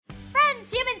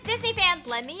Humans, Disney fans,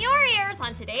 lend me your ears.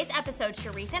 On today's episode,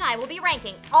 Sharif and I will be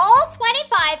ranking all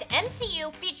 25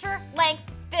 MCU feature-length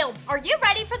films. Are you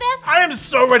ready for this? I am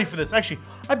so ready for this. Actually,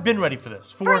 I've been ready for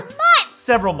this for months!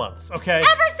 Several months, okay?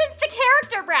 Ever since the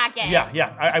character bracket.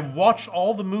 Yeah. I watched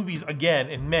all the movies again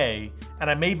in May, and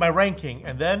I made my ranking,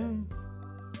 and then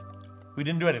we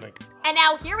didn't do anything. And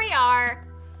now here we are,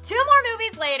 2 more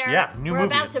movies later. Yeah, new We're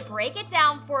movies. about to break it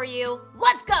down for you.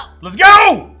 Let's go! Let's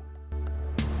go!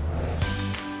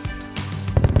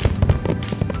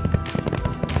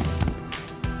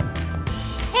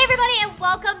 Hey everybody, and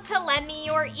welcome to Lend Me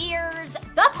Your Ears,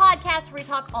 the podcast where we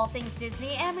talk all things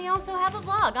Disney, and we also have a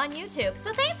vlog on YouTube.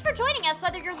 So thanks for joining us,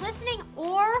 whether you're listening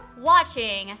or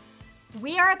watching.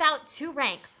 We are about to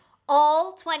rank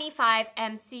all 25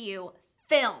 MCU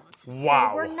films. Wow.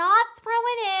 So we're not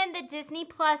throwing in the Disney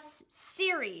Plus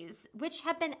series, which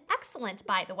have been excellent,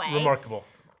 by the way. Remarkable.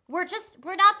 We're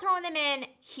not throwing them in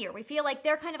here. We feel like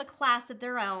they're kind of a class of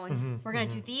their own. We're gonna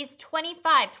do these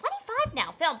 25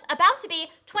 now films, about to be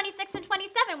 26 and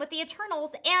 27 with the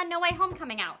Eternals and No Way Home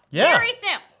coming out. Yeah. Very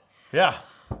soon. Yeah.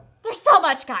 There's so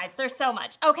much, guys. There's so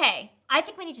much. Okay, I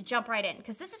think we need to jump right in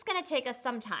because this is gonna take us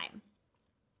some time.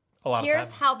 A lot Here's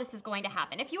of time. how this is going to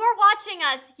happen. If you are watching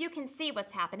us, you can see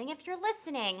what's happening. If you're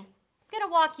listening, I'm gonna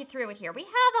walk you through it here. We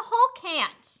have a Hulk can.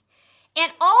 And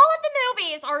all of the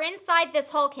movies are inside this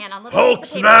Hulk can on little Hulk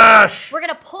pieces of paper. smash! We're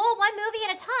gonna pull one movie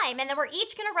at a time, and then we're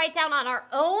each gonna write down on our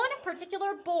own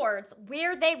particular boards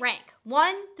where they rank,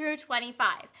 1 through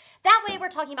 25. That way, we're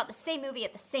talking about the same movie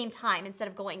at the same time instead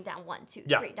of going down 1, 2,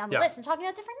 3 down the list and talking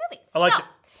about different movies. I like so, it.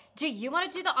 do you want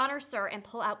to do the honor, sir, and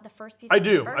pull out the first piece? I of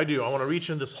do. paper? I want to reach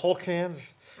in this Hulk hand.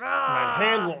 My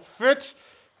hand won't fit.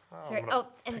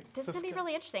 And this is gonna be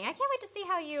really interesting. I can't wait to see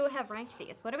how you have ranked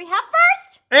these. What do we have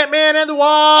first? Ant-Man and the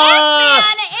Wasp!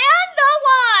 Ant-Man and the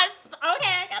Wasp!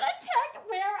 Okay, I gotta check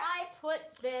where I put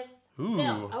this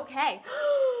film. Okay.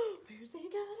 Where's he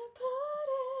gonna put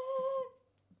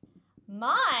it?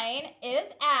 Mine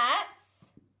is at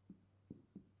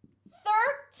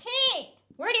 13.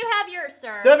 Where do you have yours,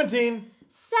 sir? 17.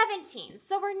 17.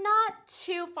 So we're not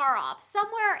too far off.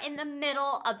 Somewhere in the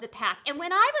middle of the pack. And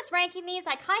when I was ranking these,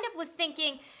 I kind of was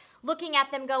thinking, looking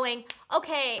at them going,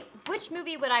 okay, which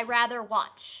movie would I rather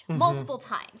watch multiple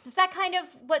times? Is that kind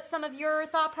of what some of your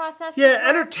thought process Yeah, were?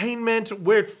 entertainment,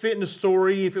 where it fit in the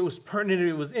story, if it was pertinent, if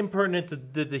it was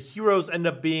impertinent, the heroes end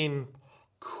up being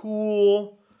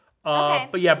cool. Okay.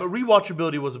 But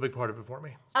rewatchability was a big part of it for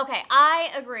me. Okay, I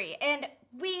agree. And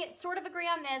we sort of agree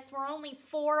on this. We're only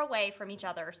 4 away from each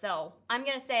other. So I'm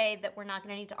going to say that we're not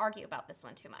going to need to argue about this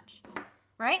one too much.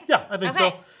 Right? Yeah, I think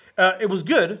Okay. so. It was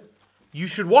good. You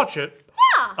should watch it.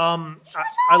 Yeah.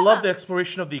 I love the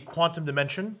exploration of the quantum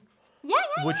dimension, Yeah.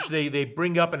 which they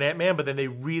bring up in Ant-Man, but then they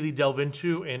really delve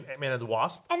into in Ant-Man and the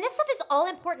Wasp. And this stuff is all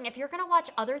important. If you're going to watch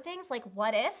other things like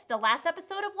What If, the last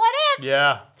episode of What If,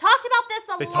 Yeah. talked about this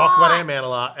a lot. They talk about Ant-Man a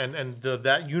lot and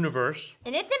that universe.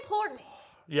 And it's important.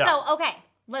 Yeah. So, okay,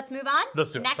 let's move on.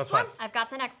 Let's do it. Next That's one. fine. I've got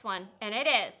the next one. And it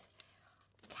is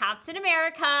Captain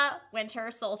America,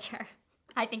 Winter Soldier.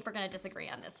 I think we're going to disagree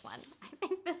on this one. I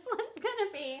think this one's going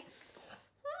to be...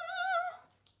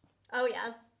 Oh,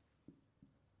 yes.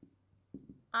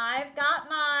 I've got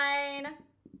mine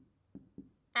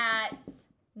at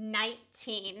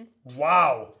 19.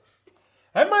 Wow.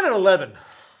 I have mine at 11.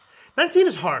 19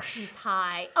 is harsh. It's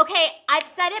high. Okay, I've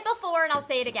said it before and I'll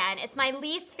say it again. It's my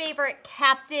least favorite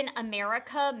Captain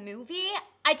America movie.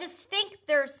 I just think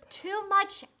there's too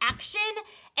much action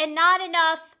and not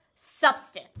enough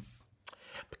substance.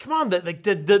 But come on,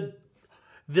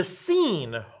 the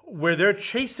scene where they're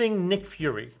chasing Nick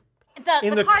Fury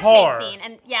in The the car car. chase scene,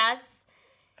 and yes.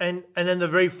 And then the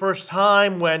very first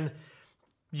time when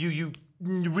you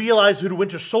realize who the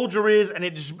Winter Soldier is, and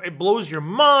it blows your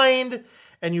mind,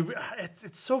 and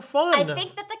it's so fun. I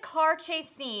think that the car chase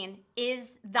scene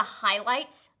is the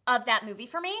highlight of that movie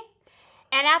for me.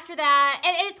 And after that,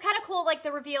 and it's kind of cool, like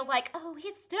the reveal, like, oh,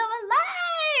 he's still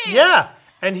alive. Yeah,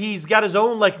 and he's got his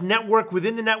own network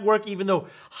within the network. Even though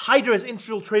Hydra has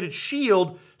infiltrated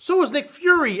S.H.I.E.L.D., so has Nick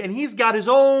Fury, and he's got his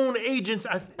own agents.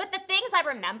 But the things I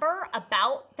remember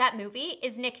about that movie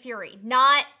is Nick Fury,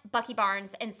 not Bucky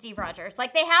Barnes and Steve Rogers.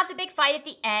 Like, they have the big fight at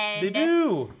the end. They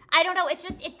do. I don't know. It's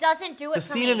just, it doesn't do it The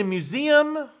for scene me. in the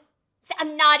museum. See,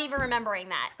 I'm not even remembering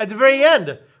that. At the very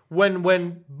end,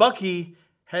 when Bucky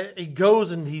he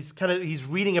goes and he's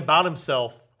reading about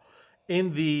himself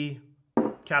in the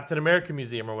Captain America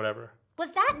Museum or whatever.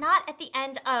 Was that not at the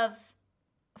end of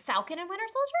Falcon and Winter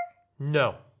Soldier?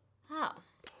 No. Oh.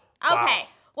 Okay.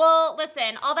 Well,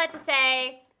 listen, all that to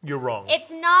say, You're wrong.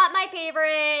 It's not my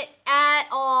favorite at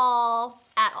all.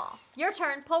 At all. Your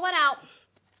turn. Pull one out.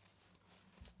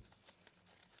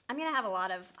 I'm going to have a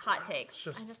lot of hot takes.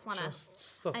 I just want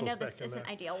to... I know this isn't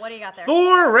ideal. What do you got there?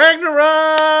 Thor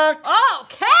Ragnarok!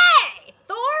 Okay!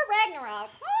 Thor Ragnarok.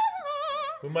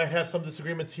 We might have some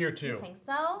disagreements here, too. You think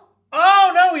so?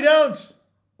 Oh, no, we don't!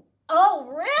 Oh,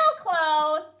 real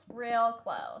close. Real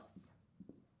close.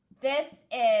 This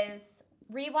is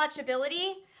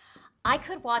rewatchability. I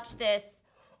could watch this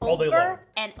all day long. over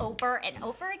and over and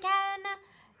over again.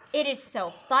 It is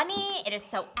so funny. It is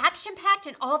so action-packed,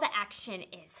 and all the action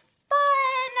is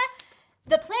fun.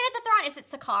 The planet that they're on, is it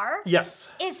Sakaar? Yes.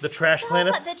 Is the trash so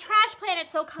planets. Fun. The trash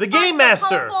planet's so The Game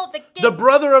Master. The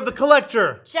brother of the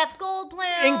Collector. Jeff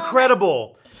Goldblum.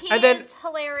 Incredible. And then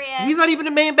hilarious. He's not even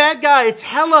the main bad guy. It's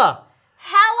Hela.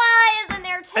 Hela is in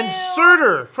there too. And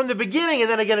Surtur from the beginning,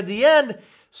 and then again at the end.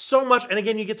 So much. And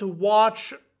again, you get to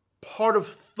watch part of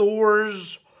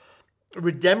Thor's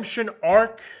redemption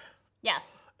arc. Yes.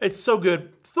 It's so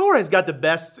good. Thor has got the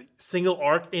best single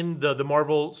arc in the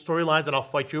Marvel storylines, and I'll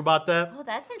fight you about that. Oh,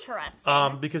 that's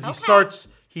interesting. Because he starts,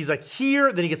 he's like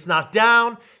here, then he gets knocked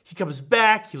down, he comes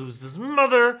back, he loses his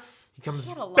mother, he comes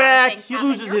back, he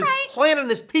loses his planet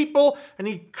and his people, and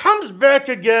he comes back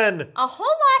again. A whole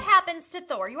lot happens to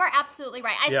Thor. You are absolutely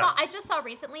right. I just saw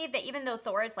recently that even though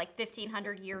Thor is like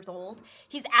 1,500 years old,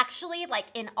 he's actually like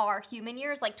in our human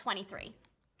years, like 23.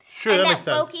 Sure, that makes sense.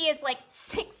 And that Loki is like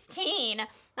 16.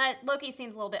 Loki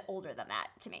seems a little bit older than that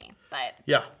to me, but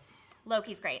yeah,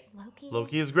 Loki's great.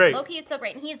 Loki is great. Loki is so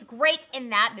great, and he's great in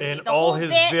that movie. In all his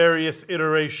various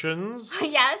iterations.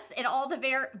 Yes, in all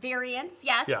the variants.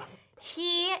 Yes. Yeah.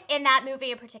 He, in that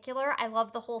movie in particular, I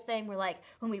love the whole thing where, like,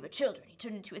 when we were children, he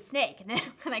turned into a snake, and then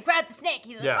when I grabbed the snake,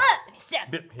 he's like, ah, and he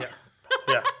stabbed me.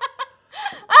 Yeah.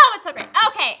 Oh, it's so great.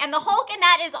 Okay, and the Hulk in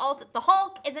that is also, the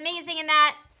Hulk is amazing in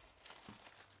that.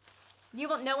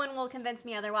 No one will convince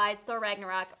me otherwise. Thor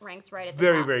Ragnarok ranks right at the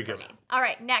top very for good. me. All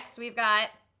right, next we've got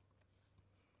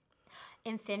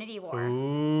Infinity War.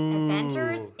 Ooh.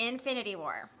 Avengers Infinity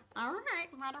War. All right,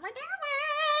 what are we doing?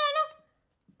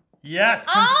 Yes,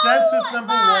 consensus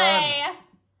number one.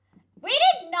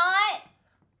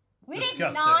 We did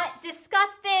not discuss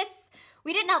this.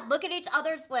 We did not look at each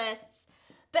other's lists.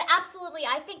 But absolutely,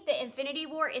 I think that Infinity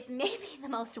War is maybe the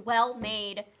most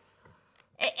well-made.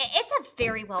 It's a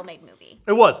very well-made movie.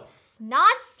 It was.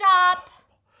 Non-stop.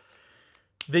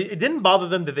 It didn't bother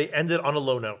them that they ended on a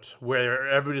low note where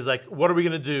everybody's like, what are we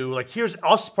going to do? Like, here's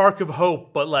a spark of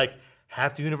hope, but like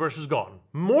half the universe is gone.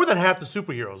 More than half the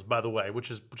superheroes, by the way, which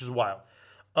is wild.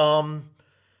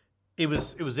 It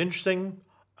was interesting.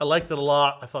 I liked it a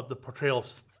lot. I thought the portrayal of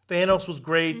Thanos was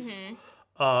great. Mm-hmm.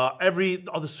 All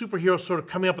the superheroes sort of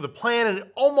coming up with a plan, and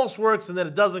it almost works, and then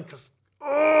it doesn't because,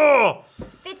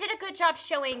 They did a good job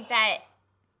showing that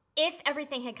if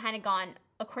everything had kind of gone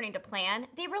according to plan,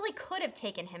 they really could have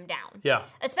taken him down. Yeah.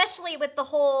 Especially with the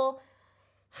whole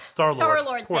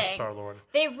Star-Lord thing. Star-Lord.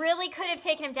 They really could have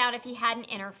taken him down if he hadn't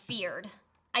interfered.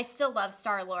 I still love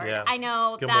Star-Lord. Yeah. I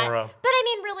know Gamora. that. But I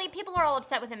mean, really, people are all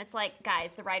upset with him. It's like,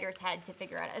 guys, the writers had to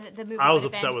figure out the movie. I was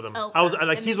upset with him.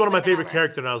 He's one of my favorite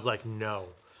characters, and I was like, no.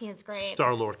 He is great.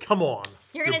 Star-Lord, come on.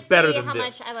 You're going to better see than how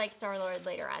this. much I like Star-Lord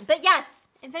later on. But yes,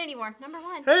 Infinity War, number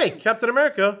one. Hey, Captain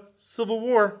America, Civil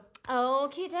War.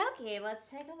 Okie dokie. Let's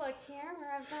take a look here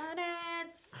where I've got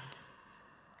it.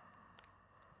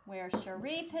 Where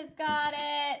Sharif has got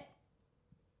it.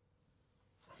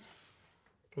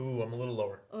 Ooh, I'm a little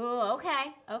lower. Ooh,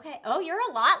 okay. Oh, you're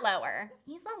a lot lower.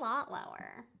 He's a lot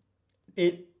lower.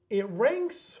 It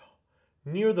ranks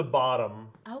near the bottom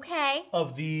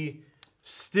of the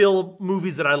still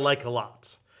movies that I like a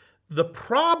lot. The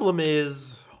problem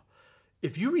is,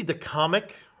 if you read the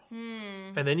comic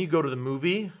and then you go to the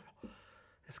movie,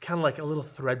 it's kind of like a little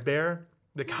threadbare.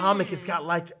 The comic has got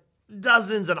like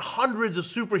dozens and hundreds of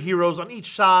superheroes on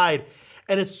each side,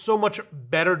 and it's so much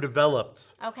better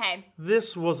developed. Okay.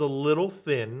 This was a little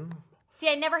thin. See,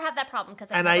 I never have that problem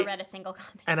because I've never read a single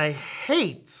comic. And I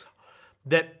hate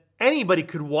that anybody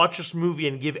could watch this movie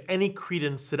and give any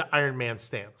credence to the Iron Man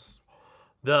stance.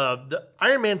 The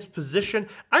Iron Man's position,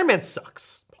 Iron Man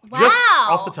sucks. Wow. Just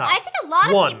off the top. I think a lot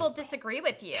of people disagree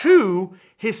with you. 2,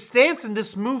 his stance in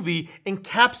this movie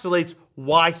encapsulates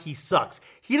why he sucks.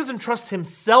 He doesn't trust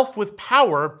himself with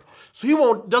power, so he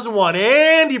doesn't want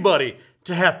anybody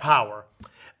to have power.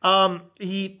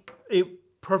 He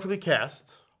perfectly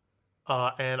cast,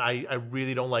 and I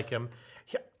really don't like him.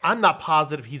 I'm not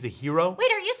positive he's a hero.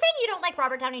 Wait, are you saying you don't like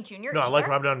Robert Downey Jr. No, either? I like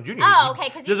Robert Downey Jr. Oh, okay,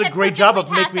 because you does said a great job of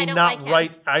perfectly making me cast, not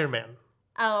like Iron Man.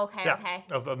 Oh, okay, okay.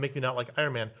 Of making me not like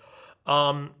Iron Man.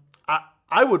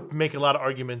 I would make a lot of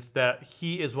arguments that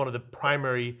he is one of the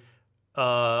primary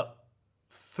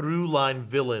through-line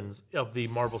villains of the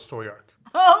Marvel story arc.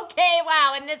 Okay,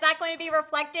 wow. And is that going to be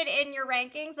reflected in your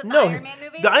rankings of the Iron Man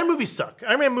movie? The Iron movies suck.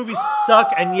 Iron Man movies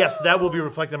suck, and yes, that will be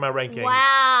reflected in my rankings.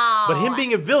 Wow. But him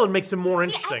being a villain makes him more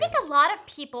interesting. I think a lot of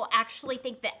people actually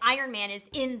think that Iron Man is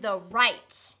in the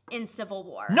right in Civil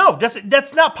War. No,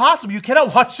 that's not possible. You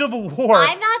cannot watch Civil War.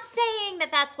 I'm not saying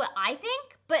that that's what I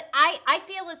think, but I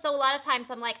feel as though a lot of times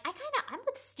I'm like, I'm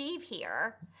with Steve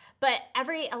here. But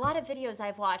a lot of videos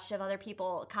I've watched of other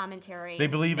people commentary. They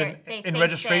believe in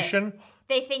registration?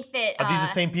 They think that... Are these the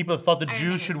same people that thought the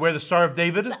Jews should wear the Star of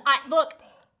David? Look,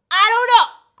 I don't know.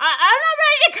 I'm not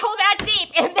ready to go that deep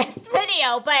in this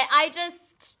video, but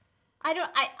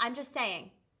I'm just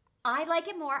saying. I like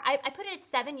it more. I put it at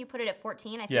 7. You put it at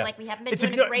 14. I feel like we haven't been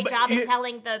doing a great job in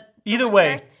telling the Either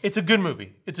listeners. Way, it's a good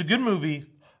movie. It's a good movie,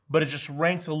 but it just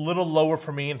ranks a little lower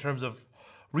for me in terms of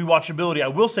rewatchability. I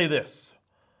will say this.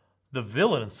 The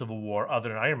villain in Civil War, other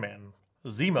than Iron Man,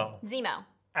 Zemo.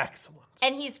 Excellent.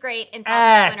 And he's great in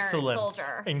Falcon Winter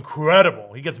Soldier.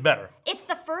 Incredible. He gets better. It's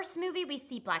the first movie we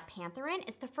see Black Panther in.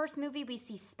 It's the first movie we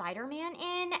see Spider-Man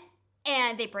in.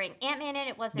 And they bring Ant-Man in.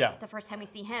 It wasn't the first time we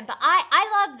see him. But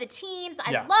I love the teams.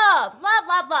 I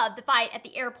love the fight at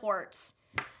the airport.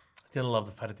 Didn't love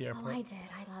the fight at the airport. Oh, I did.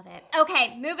 I love it.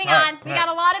 Okay, moving on. We got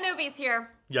a lot of movies here.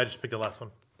 Yeah, I just picked the last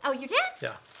one. Oh, you did?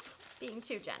 Yeah. Being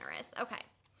too generous. Okay.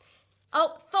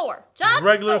 Oh, Thor. Just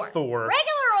regular Thor.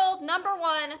 Regular old number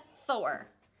 1 Thor.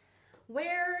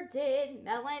 Where did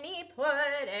Melanie put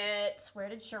it? Where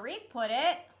did Sharif put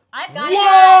it? I've got it.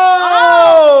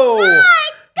 Whoa! Oh, my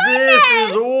goodness! This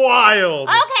is wild.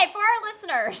 Okay, for our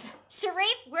listeners,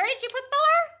 Sharif, where did you put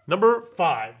Thor? Number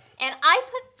 5. And I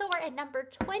put Thor at number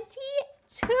 22.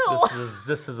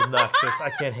 This is obnoxious. I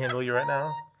can't handle you right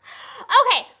now.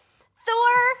 Okay,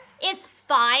 Thor is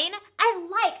fine.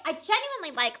 I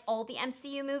genuinely like all the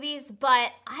MCU movies,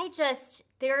 but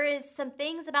there is some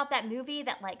things about that movie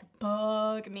that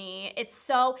bug me. It's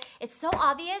so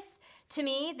obvious to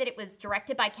me that it was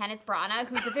directed by Kenneth Branagh,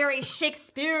 who's a very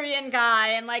Shakespearean guy,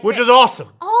 and which is awesome.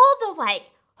 All the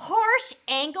harsh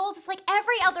angles. It's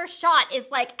every other shot is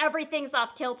everything's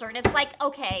off kilter, and it's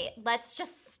okay, let's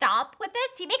just stop with this.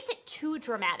 He makes it too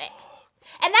dramatic.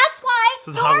 And that's why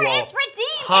Thor is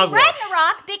redeemed in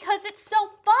Ragnarok, because it's so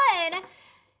fun.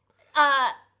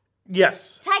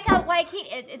 Yes. Taika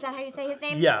Waititi, is that how you say his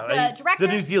name? Yeah. The director?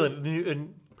 The New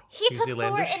Zealand. He took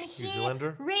Thor and he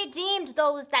redeemed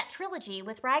that trilogy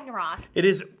with Ragnarok. It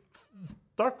is...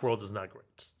 Dark World is not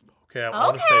great. Okay, I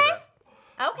want to say that.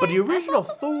 Okay. But the original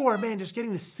Thor, man, just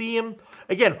getting to see him...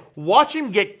 Again, watch him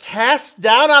get cast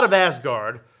down out of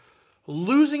Asgard...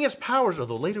 Losing his powers,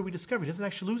 although later we discover he doesn't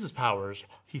actually lose his powers.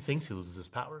 He thinks he loses his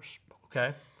powers,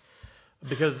 okay?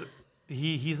 Because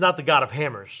he's not the god of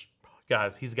hammers,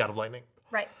 guys. He's the god of lightning.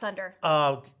 Right, thunder.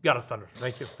 God of thunder.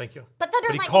 Thank you. But thunder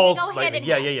and lightning, they go hand in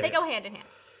hand. Yeah. They go hand in hand.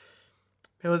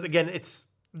 It was, again, this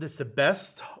is the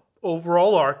best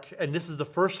overall arc, and this is the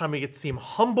first time we get to see him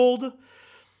humbled.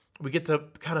 We get to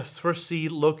kind of first see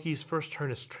Loki's first turn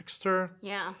as trickster.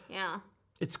 Yeah.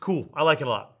 It's cool. I like it a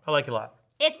lot.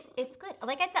 It's good.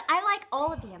 Like I said, I like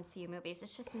all of the MCU movies.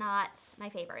 It's just not my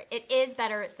favorite. It is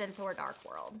better than Thor: Dark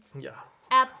World. Yeah.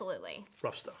 Absolutely.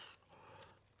 Rough stuff.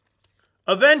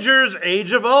 Avengers: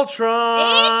 Age of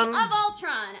Ultron. Age of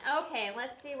Ultron. Okay,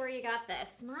 let's see where you got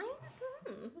this. Mine's.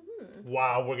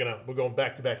 Wow, we're going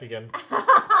back to back again. Okay,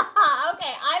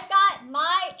 I've got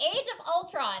my Age of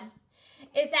Ultron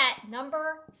is at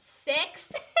number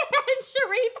 6, and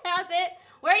Sharif has it.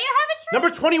 Where do you have it, Sharif? Number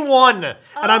 21, and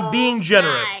I'm being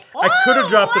generous. I could have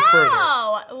dropped it further.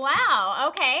 Wow,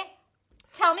 okay.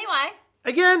 Tell me why.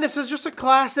 Again, this is just a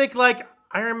classic,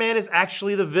 Iron Man is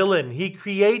actually the villain. He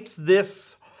creates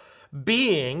this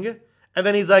being, and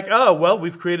then he's like, oh, well,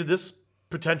 we've created this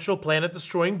potential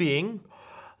planet-destroying being.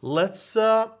 Let's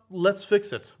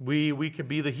fix it. We could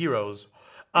be the heroes.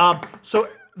 So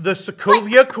the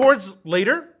Sokovia Accords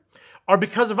later are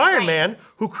because of Iron Man,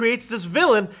 who creates this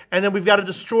villain, and then we've got to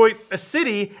destroy a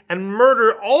city and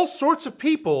murder all sorts of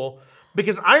people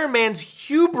because Iron Man's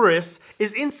hubris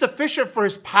is insufficient for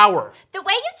his power. The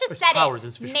way you just said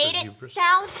it made it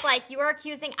sound like you were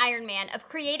accusing Iron Man of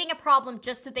creating a problem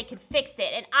just so they could fix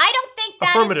it, and I don't think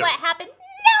that is what happened.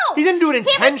 No! He didn't do it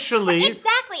intentionally.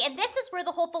 Exactly, and this is where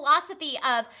the whole philosophy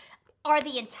of are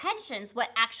the intentions what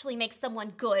actually makes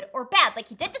someone good or bad? Like,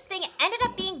 he did this thing, it ended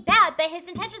up being bad, but his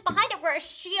intentions behind it were a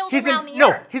shield around the earth.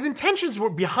 No, his intentions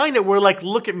were behind it were like,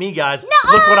 look at me, guys.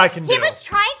 Look what I can do. He was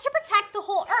trying to protect the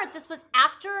whole earth. This was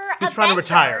after He was trying to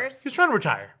retire. He was trying to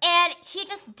retire. And he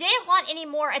just didn't want any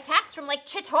more attacks from, like,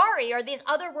 Chitauri or these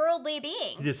otherworldly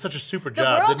beings. He did such a super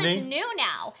job, didn't he? The world is new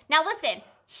now. Now, listen,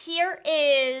 here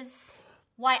is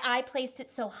why I placed it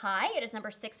so high. It is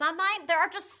number 6 on mine. There are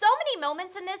just so many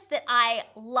moments in this that I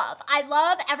love. I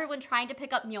love everyone trying to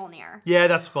pick up Mjolnir. Yeah,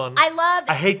 that's fun.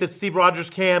 I hate that Steve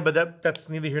Rogers can, but that's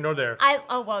neither here nor there.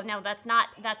 Well, no, that's not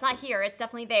here. It's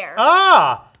definitely there.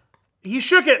 He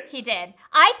shook it. He did.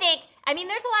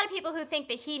 There's a lot of people who think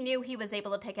that he knew he was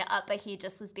able to pick it up, but he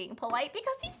just was being polite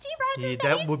because he's Steve Rogers.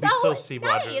 That would be so Steve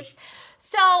Rogers.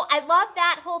 So I love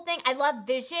that whole thing. I love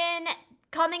Vision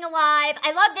coming alive.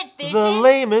 I love that Vision. The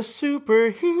lamest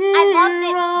superhero. I love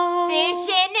that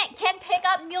Vision can pick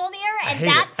up Mjolnir, and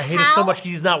I hate it so much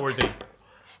because he's not worthy.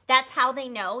 That's how they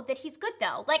know that he's good,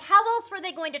 though. Like, how else were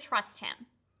they going to trust him?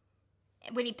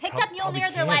 When he picked up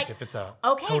Mjolnir, they're like, if it's a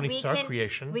okay, Tony Stark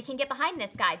creation. We can get behind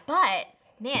this guy. But,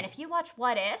 man, if you watch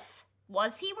What If,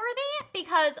 was he worthy?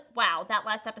 Because, wow, that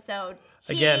last episode,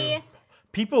 Again,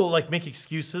 people like make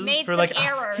excuses for like,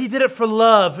 errors. He did it for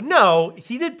love. No,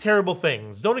 he did terrible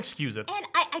things. Don't excuse it. And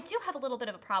I do have a little bit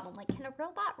of a problem. Like, can a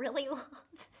robot really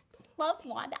love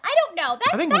Wanda? I don't know.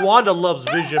 I think Wanda loves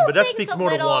Vision, but that speaks more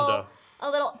to Wanda.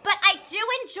 But I do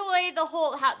enjoy the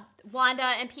whole Wanda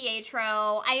and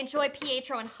Pietro. I enjoy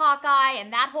Pietro and Hawkeye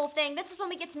and that whole thing. This is when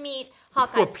we get to meet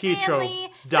Hawkeye's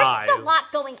family. There's just a lot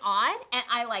going on, and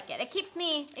I like it. It keeps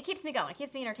me going. It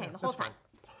keeps me entertained the whole time.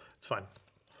 It's fine.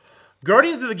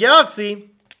 Guardians of the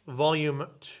Galaxy, Volume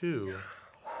 2.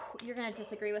 You're gonna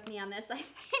disagree with me on this, I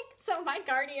think. So my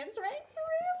Guardians ranks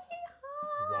really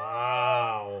high.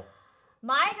 Wow.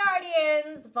 My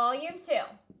Guardians Volume 2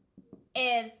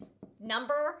 is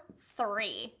number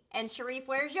 3. And Sharif,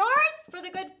 where's yours for the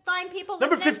good, fine people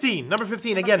listening? Number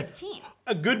 15. Again, 15.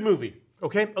 A good movie,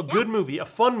 okay? A good movie, a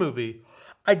fun movie.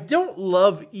 I don't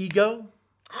love Ego.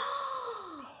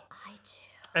 I do.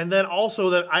 And then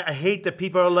also that I hate that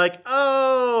people are like,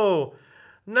 oh,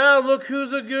 now look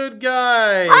who's a good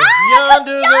guy. Yondu's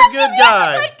a good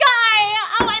guy. Is a good guy.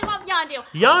 Oh, I love Yondu.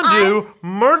 Yondu,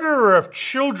 murderer of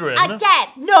children. Again,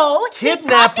 no.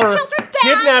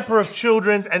 Kidnapper of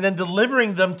children and then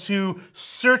delivering them to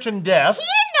certain death. He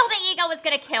didn't know that Ego was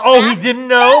going to kill them. He didn't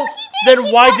know? No, he didn't.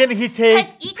 Then why didn't he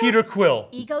take Peter Quill?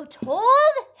 Ego told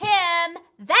him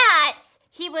that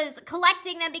he was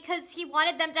collecting them because he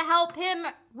wanted them to help him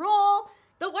rule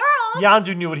the world.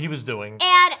 Yondu knew what he was doing.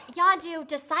 And Yondu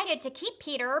decided to keep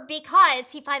Peter because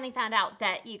he finally found out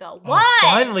that Ego was.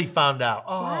 Finally found out.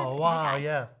 Oh, wow,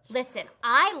 yeah. Listen,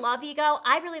 I love Ego.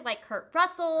 I really like Kurt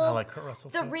Russell. I like Kurt Russell,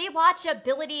 too. The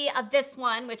rewatchability of this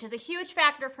one, which is a huge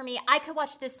factor for me, I could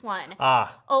watch this one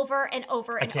over and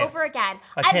over and over again.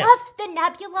 I love the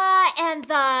Nebula and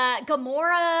the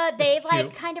Gamora. They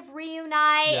kind of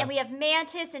reunite, and we have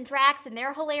Mantis and Drax, and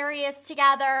they're hilarious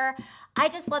together. I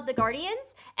just love the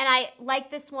Guardians, and I like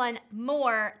this one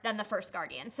more than the first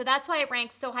Guardians. So that's why it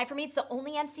ranks so high for me. It's the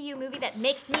only MCU movie that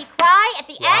makes me cry at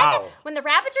the end when the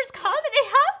Ravagers come and they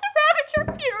have the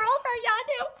Ravager funeral for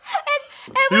Yondu.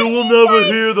 And you will never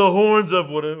hear the horns of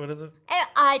what is it?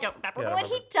 I don't remember. But when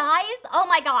he dies, oh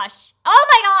my gosh,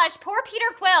 poor Peter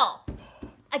Quill.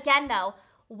 Again, though,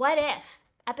 What If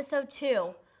Episode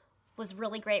 2 was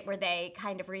really great, where they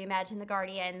kind of reimagined the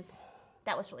Guardians.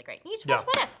 That was really great. You should watch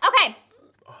What If. Okay.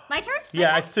 My turn?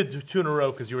 Yeah, I did 2 in a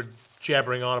row because you were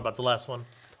jabbering on about the last one.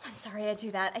 I'm sorry, I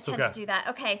do that. I tend to do that.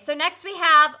 Okay, so next we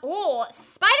have,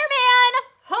 Spider-Man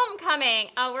Homecoming.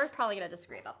 Oh, we're probably going to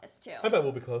disagree about this, too. I bet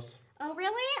we'll be close. Oh,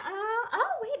 really?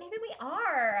 Wait, maybe we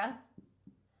are.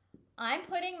 I'm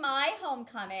putting my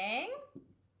Homecoming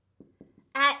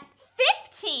at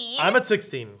 15. I'm at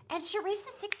 16. And Sharif's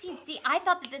at 16. See, I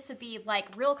thought that this would be, like,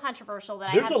 real controversial that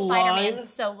I have Spider-Man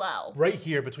so low. Right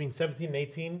here between 17 and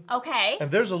 18. Okay. And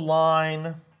there's a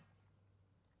line.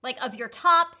 Like, of your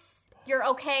tops, your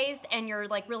okays, and you're,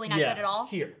 like, really not good at all?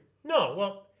 Here. No,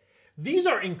 well, these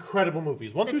are incredible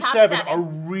movies. 1 through 7 are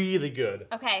really good.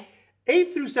 Okay.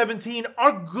 8 through 17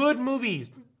 are good movies.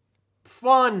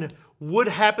 Fun. Would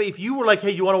happen. If you were like,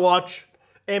 hey, you want to watch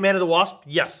Ant-Man and the Wasp?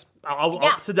 Yes.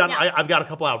 I'll sit down. Yeah. I've got a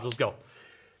couple hours. Let's go.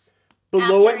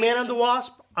 Below Ant-Man and the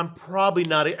Wasp, I'm probably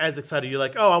not as excited. You're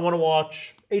like, oh, I want to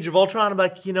watch Age of Ultron. I'm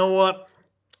like, you know what?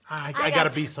 I got to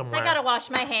be somewhere. I got to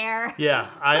wash my hair. Yeah,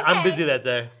 I'm busy that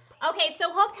day. Okay,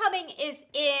 so Homecoming is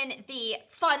in the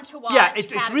fun to watch. Yeah,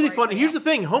 it's really fun. Here's the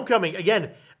thing. Homecoming,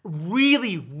 again,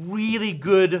 really, really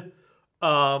good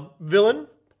villain.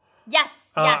 Yes.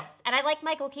 Yes. And I like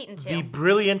Michael Keaton, too. The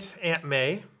brilliant Aunt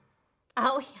May.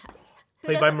 Oh, yes.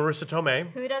 Played by Marissa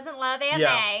Tomei. Who doesn't love Aunt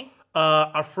May?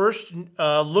 Our first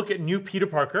look at new Peter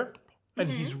Parker. And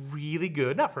he's really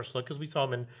good. Not first look, because we saw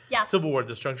him in Civil War at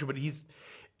this juncture, but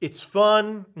it's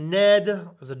fun. Ned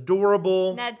is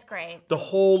adorable. Ned's great. The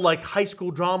whole like high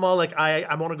school drama, like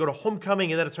I want to go to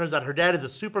homecoming, and then it turns out her dad is a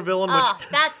supervillain. Which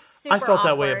that's super I felt awkward.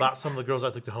 that way about some of the girls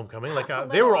I took to homecoming. Like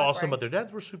they were awesome, but their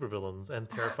dads were supervillains and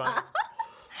terrifying.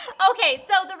 Okay,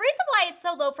 so the reason why it's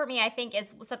so low for me, I think,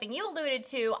 is something you alluded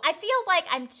to. I feel like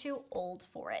I'm too old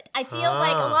for it. I feel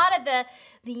like a lot of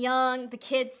the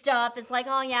kid stuff is like,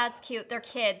 oh yeah, it's cute, they're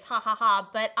kids, ha ha ha.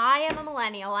 But I am a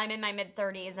millennial, I'm in my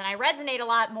mid-30s, and I resonate a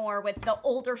lot more with the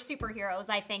older superheroes,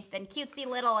 I think, than cutesy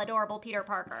little adorable Peter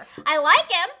Parker. I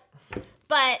like him,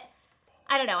 but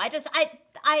I don't know.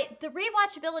 The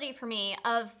rewatchability for me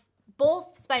of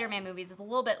both Spider-Man movies is a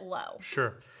little bit low.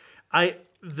 Sure.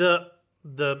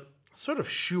 The sort of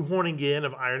shoehorning in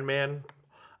of Iron Man,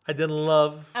 I didn't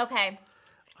love. Okay.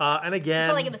 And again, I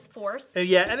feel like it was forced.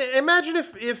 Yeah, and imagine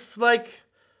if like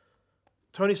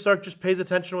Tony Stark just pays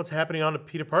attention to what's happening on to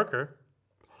Peter Parker,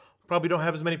 probably don't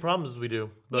have as many problems as we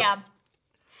do. But. Yeah,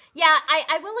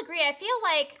 I will agree. I feel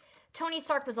like Tony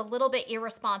Stark was a little bit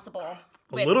irresponsible.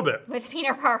 With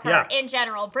Peter Parker in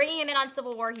general, bringing him in on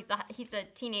Civil War, he's a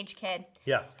teenage kid.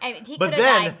 Yeah, but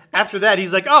then after that,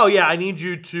 he's like, "Oh yeah, I need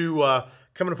you to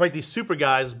come and fight these super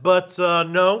guys." But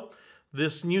no,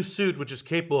 this new suit, which is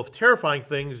capable of terrifying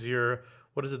things,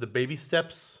 what is it? The baby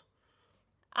steps.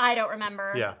 I don't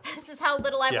remember. Yeah, this is how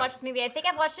little I've watched this movie. I think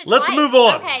I've watched it Let's twice. move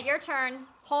on. Okay, your turn.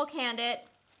 Hulk hand it.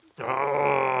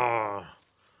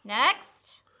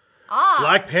 Next.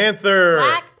 Black Panther.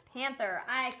 Black Panther.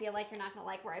 I feel like you're not going to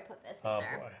like where I put this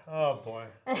either. Oh, boy.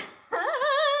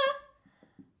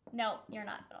 No, you're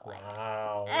not going to like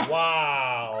it.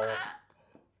 Wow.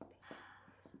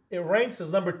 It ranks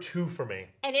as number 2 for me.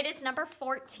 And it is number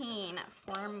 14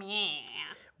 for me.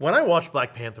 When I watched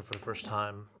Black Panther for the first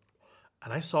time,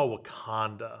 and I saw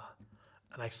Wakanda,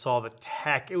 and I saw the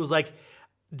tech, it was like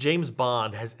James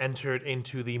Bond has entered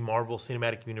into the Marvel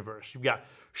Cinematic Universe. You've got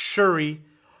Shuri,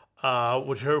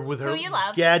 with her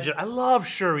gadget. I love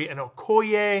Shuri and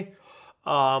Okoye.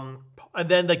 And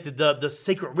then like the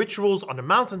sacred rituals on the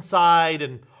mountainside,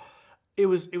 and it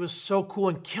was so cool.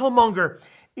 And Killmonger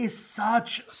is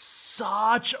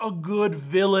such a good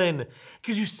villain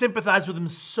because you sympathize with him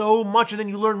so much, and then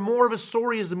you learn more of his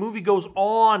story as the movie goes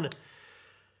on.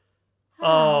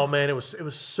 Oh man, it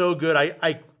was so good.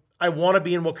 I want to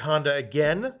be in Wakanda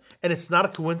again, and it's not a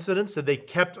coincidence that they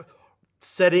kept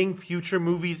setting future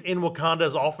movies in Wakanda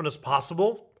as often as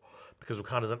possible, because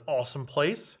Wakanda is an awesome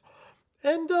place.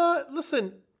 And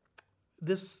listen,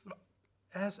 this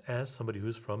as somebody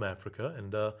who's from Africa,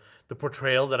 and the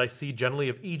portrayal that I see generally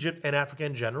of Egypt and Africa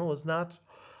in general is not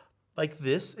like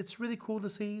this. It's really cool to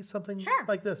see something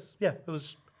like this. Yeah, it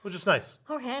was just nice.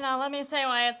 Okay, now let me say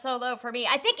why it's so low for me.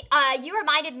 I think you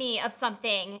reminded me of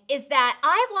something, is that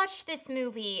I watched this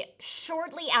movie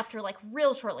shortly after,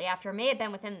 it may have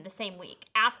been within the same week,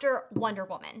 after Wonder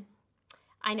Woman.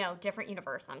 I know, different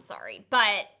universe, I'm sorry.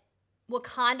 But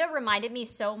Wakanda reminded me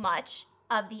so much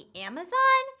of the Amazon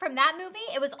from that movie.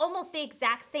 It was almost the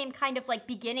exact same kind of like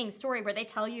beginning story where they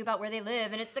tell you about where they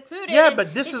live and it's secluded. Yeah,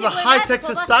 but this is a high-tech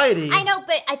society. I know,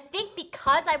 but I think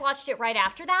because I watched it right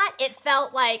after that, it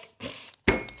felt like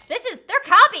they're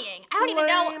copying. I don't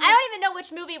even know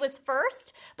which movie was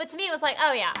first, but to me it was like,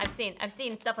 oh yeah, I've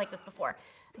seen stuff like this before.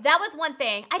 That was one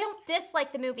thing. I don't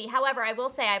dislike the movie. However, I will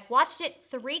say I've watched it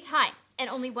 3 times, and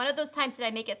only one of those times did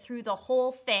I make it through the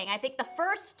whole thing. I think the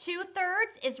first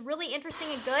 2/3 is really interesting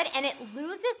and good, and it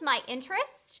loses my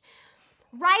interest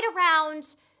right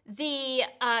around the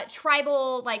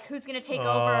tribal, like who's going to take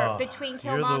over between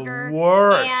Killmonger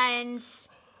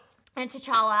and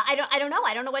T'Challa. I don't know.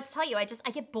 I don't know what to tell you. I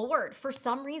get bored for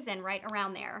some reason right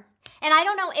around there. And I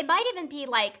don't know, it might even be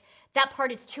like that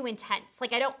part is too intense.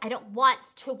 Like I don't want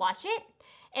to watch it.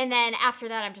 And then after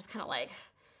that I'm just kind of like,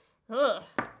 ugh.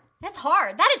 That's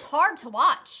hard. That is hard to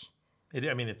watch.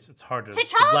 It's hard to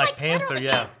T'Challa, Black Panther,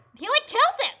 yeah. He like kills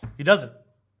him. He doesn't.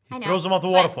 He throws him off the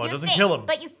waterfall. It doesn't kill him.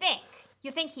 But you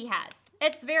think he has.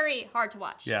 It's very hard to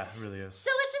watch. Yeah, it really is. So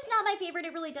it's just not my favorite.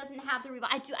 It really doesn't have the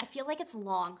rewatch. I feel like it's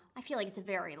long. I feel like it's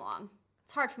very long.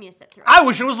 It's hard for me to sit through. I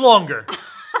wish it was longer. Okay.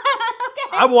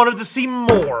 I wanted to see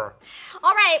more.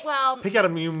 All right, well. Pick out a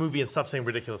new movie and stop saying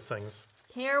ridiculous things.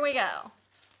 Here we go.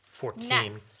 14.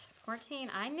 Next. 14.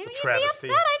 I knew you'd be travesty.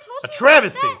 upset. I told you. A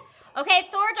travesty. Okay,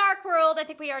 Thor Dark World. I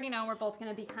think we already know we're both going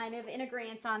to be kind of in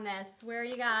agreement on this. Where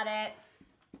you got it?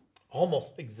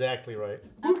 Almost exactly right.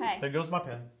 Okay. There goes my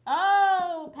pen.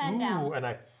 Oh, no pen down. And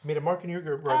I made a mark in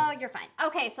your... Oh, you're fine.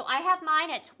 Okay, so I have mine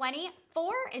at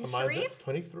 24 and Mine's Sharif? at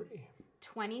 23.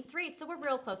 23, so we're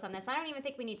real close on this. I don't even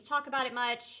think we need to talk about it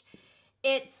much.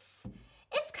 It's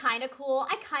kind of cool.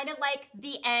 I kind of like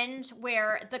the end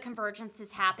where the convergence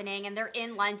is happening and they're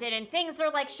in London and things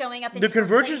are like showing up in different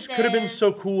convergence places. could have been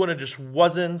so cool and it just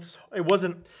wasn't.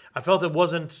 I felt it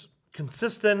wasn't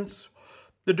consistent.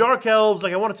 The Dark Elves,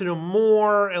 like I wanted to know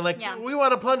more and we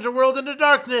want to plunge the world into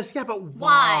darkness. Yeah, but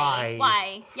why?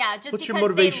 Why? Yeah, just What's because your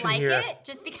motivation they like here? it.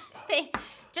 Just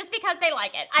because they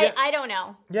like it. I don't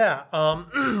know.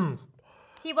 Yeah.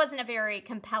 He wasn't a very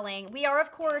compelling. We are,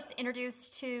 of course,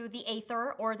 introduced to the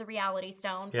Aether, or the Reality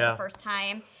Stone, for the first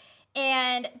time.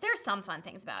 And there's some fun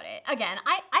things about it. Again,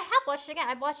 I have watched it again.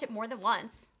 I've watched it more than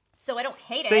once, so I don't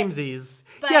hate it. Samesies.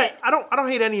 Yeah, I don't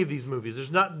hate any of these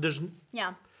movies.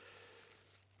 Yeah.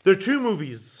 There are two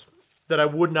movies that I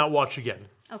would not watch again.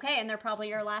 Okay, and they're probably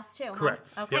your last two.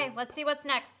 Correct. Huh? Okay, let's see what's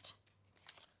next.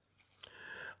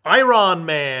 Iron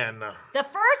Man. The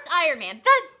first Iron Man.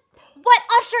 What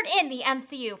ushered in the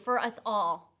MCU for us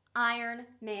all? Iron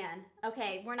Man.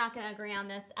 Okay, we're not going to agree on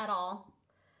this at all.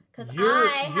 Because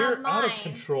You're out of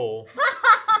control.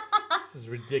 This is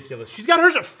ridiculous. She's got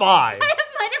hers at 5. I have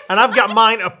mine at 5. And I've got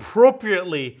mine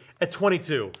appropriately at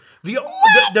 22.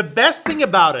 The best thing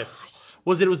about it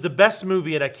was it was the best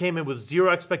movie and I came in with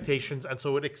 0 expectations and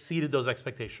so it exceeded those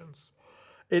expectations.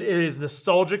 It is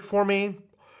nostalgic for me,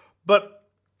 but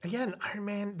again, Iron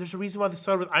Man, there's a reason why they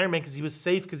started with Iron Man because he was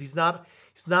safe because he's not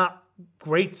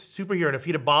great superhero. And if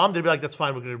he'd have bombed, they'd be like, that's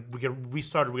fine, we're gonna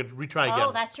restart it, we're gonna retry again.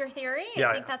 Oh, that's your theory? Yeah,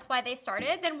 I think that's why they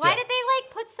started? Then why did they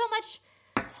put so much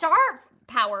star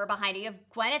power behind it? You have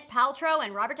Gwyneth Paltrow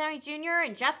and Robert Downey Jr.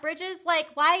 and Jeff Bridges.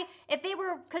 Why, if they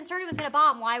were concerned it was gonna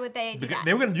bomb, why would they do that?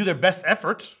 They were gonna do their best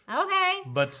effort. Okay.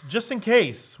 But just in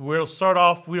case, we'll start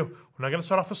off, we're not gonna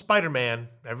start off with Spider-Man.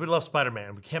 Everybody loves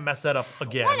Spider-Man. We can't mess that up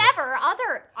again. Whatever.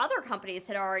 Other companies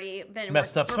had already been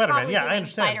messed up Spider-Man. Yeah, I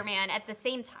understand. Spider-Man at the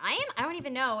same time. I don't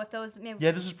even know if those.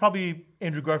 Yeah, this is probably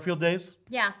Andrew Garfield days.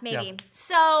 Yeah, maybe. Yeah.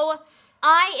 So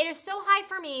it is so high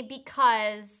for me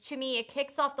because to me it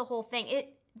kicks off the whole thing.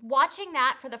 Watching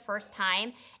that for the first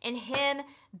time and him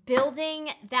building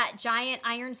that giant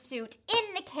iron suit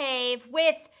in the cave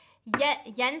with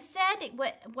Yensed.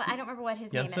 What I don't remember what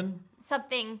his name is.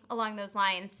 Something along those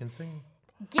lines. Jensen?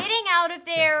 Getting out of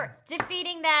there,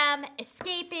 defeating them,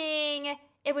 escaping.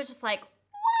 It was just like,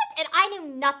 what? And I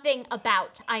knew nothing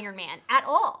about Iron Man at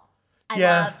all. I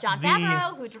love Jon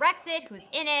Favreau, who directs it, who's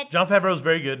in it. Jon Favreau is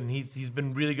very good, and he's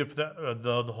been really good for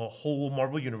the whole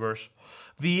Marvel universe.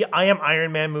 The I Am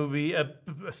Iron Man movie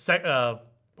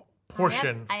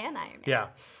portion. I am Iron Man. Yeah.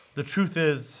 The truth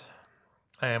is,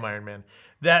 I am Iron Man.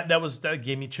 That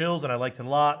gave me chills, and I liked it a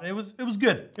lot. It was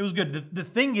good. It was good. The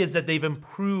thing is that they've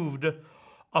improved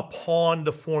upon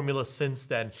the formula since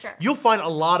then. Sure. You'll find a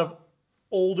lot of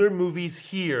older movies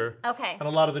here. Okay. And a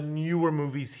lot of the newer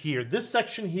movies here. This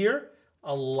section here,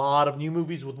 a lot of new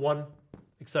movies with one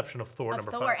exception of Thor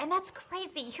number 5. And that's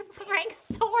crazy. You rank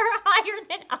Thor higher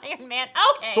than Iron Man.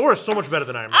 Okay. Thor is so much better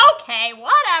than Iron Man. Okay,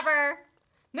 whatever.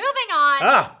 Moving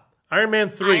on. Iron Man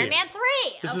 3. Iron Man 3.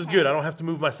 This is good. I don't have to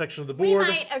move my section of the board.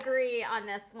 We might agree on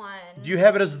this one. Do you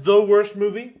have it as the worst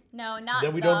movie? No, not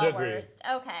then we the don't agree. worst.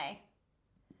 Okay.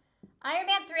 Iron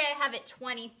Man 3, I have it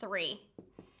 23.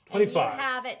 25. And you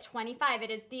have it 25.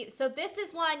 So this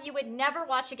is one you would never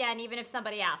watch again, even if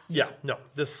somebody asked you. Yeah, no,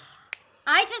 this.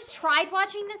 I just tried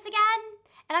watching this again,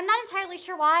 and I'm not entirely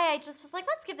sure why. I just was like,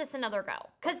 let's give this another go.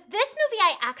 Because this movie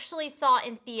I actually saw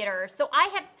in theaters, so I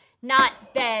have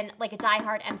not been like a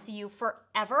diehard MCU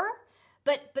forever,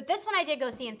 but this one I did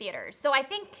go see in theaters. So I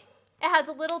think it has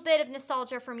a little bit of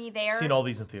nostalgia for me there. Seen all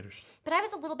these in theaters. But I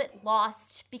was a little bit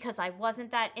lost because I wasn't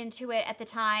that into it at the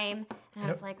time. And I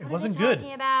was like, what are they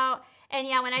talking about? And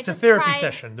yeah, when it's a therapy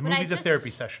session. The movie's a therapy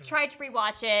session. Tried to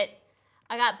rewatch it,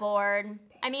 I got bored.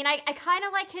 I mean, I kind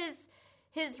of like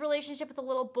his relationship with the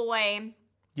little boy.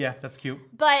 Yeah, that's cute.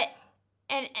 But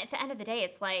and at the end of the day,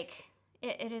 it's like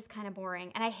it is kind of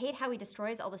boring. And I hate how he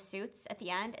destroys all the suits at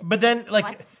the end. But then,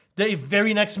 like, the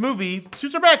very next movie,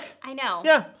 suits are back. I know.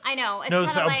 Yeah. I know. It's no,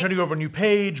 so I'm turning over a new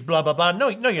page, blah, blah, blah. No,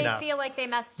 you're not. They feel like they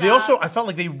messed up. Also, I felt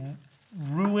like they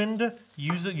ruined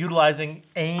utilizing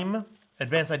AIM,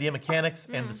 Advanced Idea Mechanics,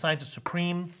 and the Scientist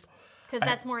Supreme. Because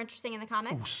that's more interesting in the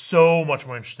comic? So much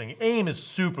more interesting. AIM is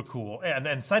super cool.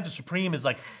 And Scientist Supreme is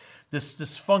like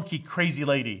this funky, crazy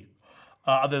lady.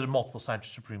 There are multiple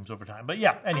Scientist Supremes over time. But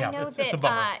yeah, anyhow, it's a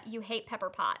bummer. You hate Pepper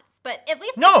Potts, but at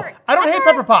least I don't hate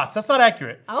Pepper Potts. That's not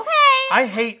accurate. Okay. I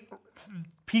hate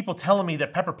people telling me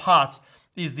that Pepper Potts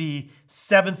is the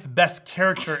 7th best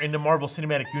character in the Marvel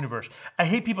Cinematic Universe. I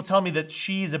hate people telling me that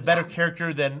she's a better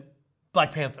character than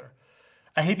Black Panther.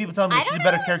 I hate people telling me that she's a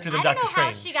better character than Doctor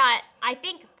Strange. How she got, I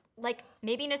think, like,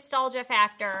 maybe nostalgia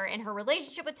factor in her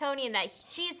relationship with Tony and that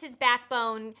she's his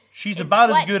backbone. She's about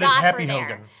as good as Happy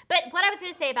Hogan. But what I was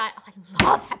going to say about, I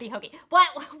love Happy Hogan.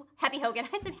 Happy Hogan.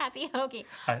 I said Happy Hogan.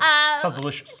 Sounds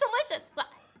delicious. It's delicious. But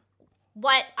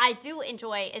what I do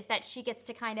enjoy is that she gets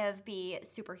to kind of be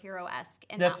superhero-esque.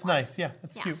 That's nice. Yeah,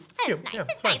 that's cute. It's cute. Nice. Yeah,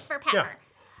 it's nice for Pepper.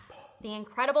 Yeah. The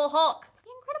Incredible Hulk.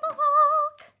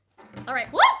 All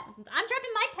right. Whoop! I'm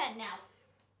dropping my pen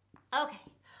now. Okay.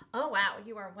 Oh, wow.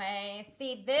 You are way...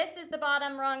 See, this is the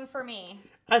bottom rung for me.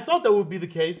 I thought that would be the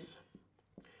case.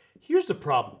 Here's the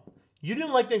problem. You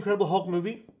didn't like the Incredible Hulk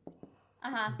movie,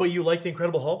 but you liked the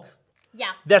Incredible Hulk?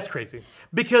 Yeah. That's crazy.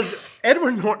 Because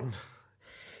Edward Norton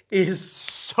is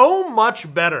so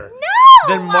much better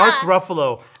than Mark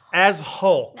Ruffalo as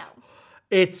Hulk. No.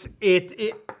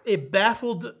 It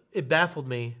baffled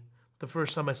me the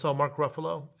first time I saw Mark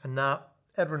Ruffalo and not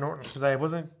Edward Norton because I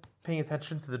wasn't paying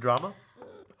attention to the drama.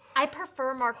 I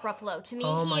prefer Mark Ruffalo. To me,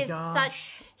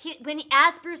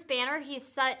 as Bruce Banner, he's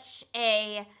such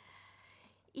a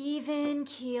even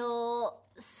keel,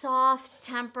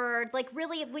 soft-tempered. Like,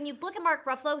 really, when you look at Mark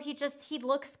Ruffalo, he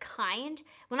looks kind.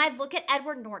 When I look at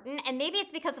Edward Norton, and maybe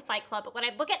it's because of Fight Club, but when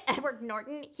I look at Edward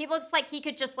Norton, he looks like he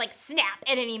could just, like, snap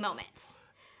at any moment.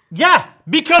 Yeah,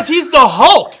 because he's the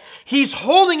Hulk. He's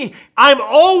holding... I'm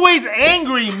always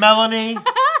angry, Melanie.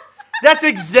 That's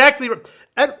exactly right.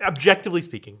 Objectively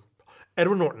speaking,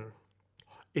 Edward Norton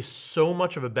is so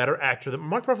much of a better actor than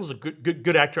Mark Ruffalo's a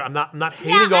good actor. I'm not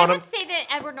hating on him. Yeah, I would say that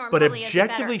Edward Norton probably is a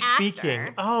better actor. But objectively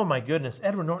speaking, oh my goodness,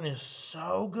 Edward Norton is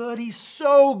so good. He's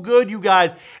so good, you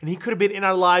guys. And he could have been in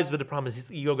our lives, but the problem is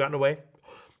his ego got in the way.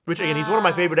 Which, again, he's one of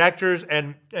my favorite actors,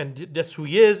 and that's who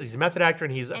he is. He's a method actor,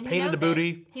 and he's a pain in the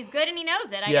booty. He's good, and he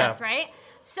knows it, I guess, right?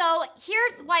 So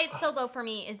here's why it's so low for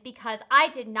me is because I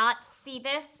did not see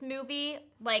this movie,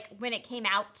 like, when it came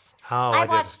out. I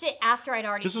watched it after I'd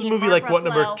already seen Mark Ruffalo what,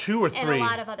 number 2 or 3? And a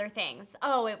lot of other things.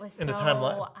 Oh, it was in the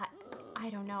timeline? I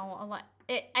don't know. A lot.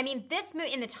 This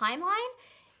movie, in the timeline,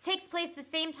 takes place the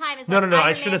same time as No,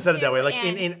 I shouldn't have said it that way. Like,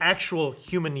 in actual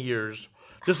human years...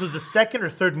 This was the second or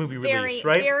third movie released,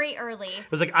 right? Very early. It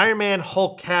was like Iron Man,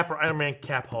 Hulk, Cap, or Iron Man,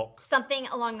 Cap, Hulk. Something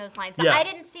along those lines. But I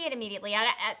didn't see it immediately.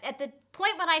 At the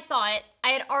point when I saw it, I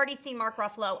had already seen Mark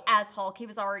Ruffalo as Hulk. He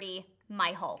was already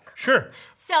my Hulk. Sure.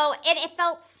 So it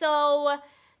felt so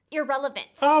irrelevant.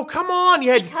 Oh, come on.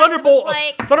 You had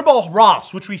Thunderbolt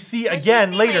Ross, which we see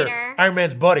again later. Iron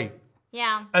Man's buddy.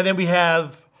 Yeah. And then we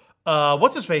have...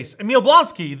 what's his face? Emil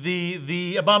Blonsky,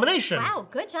 the Abomination. Wow,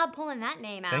 good job pulling that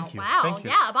name out. Thank you. Wow, Thank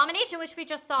you. Yeah, Abomination, which we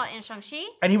just saw in Shang-Chi.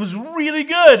 And he was really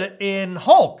good in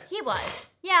Hulk. He was.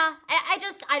 Yeah,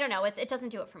 I don't know. It doesn't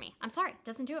do it for me. I'm sorry, it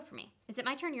doesn't do it for me. Is it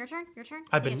my turn? Your turn? Your turn?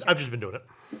 I've just been doing it.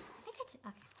 I think I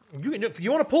did. Okay. If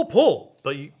you want to pull,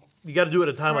 but you got to do it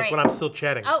at a time like when I'm still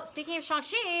chatting. Oh, speaking of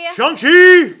Shang-Chi. Shang-Chi!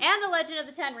 And the Legend of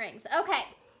the Ten Rings. Okay,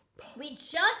 we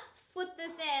just slipped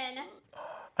this in.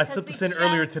 I slipped this in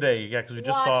earlier today, because we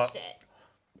just saw it.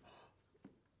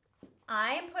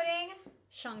 I am putting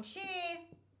Shang-Chi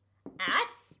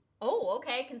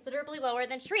at, considerably lower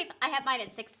than Sharif. I have mine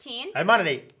at 16. I have mine at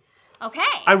 8. Okay.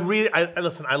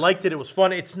 Listen, I liked it. It was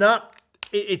fun. It's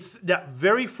that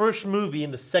very first movie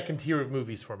in the second tier of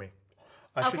movies for me.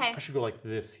 I should go like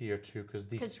this here, too, because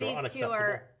these two are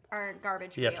unacceptable. Are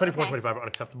garbage for you. 24 and 25 are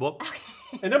unacceptable.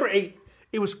 Okay. And number 8,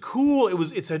 it was cool.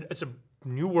 It's a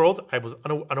new world I was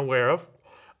unaware of.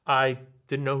 I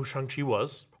didn't know who Shang-Chi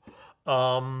was.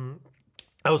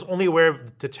 I was only aware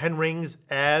of the Ten Rings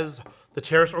as the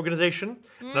terrorist organization.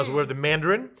 And I was aware of the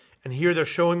Mandarin. And here they're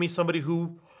showing me somebody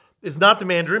who is not the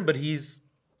Mandarin, but he's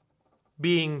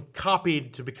being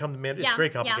copied to become the Mandarin. It's very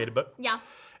complicated, but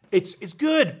it's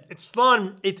good. It's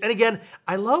fun. And again,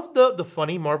 I love the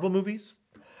funny Marvel movies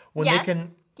when they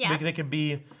can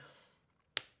be.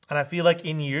 And I feel like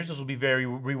in years, this will be very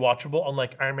rewatchable,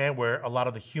 unlike Iron Man, where a lot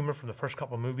of the humor from the first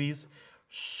couple of movies,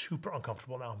 super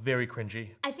uncomfortable now, very cringy.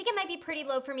 I think it might be pretty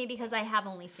low for me because I have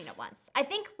only seen it once. I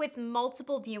think with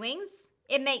multiple viewings,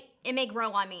 it may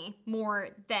grow on me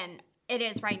more than it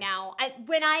is right now.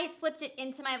 When I slipped it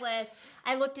into my list,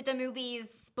 I looked at the movies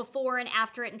before and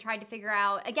after it and tried to figure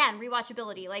out, again,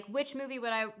 rewatchability. Like, which movie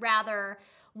would I rather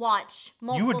watch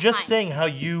multiple times? You were just saying how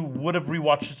you would have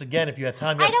rewatched this again if you had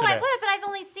time yesterday. I know I would have, but I've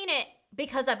only seen it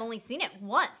because I've only seen it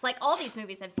once. Like, all these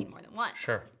movies I've seen more than once.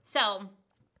 Sure. So,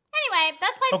 anyway,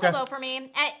 that's why it's so low for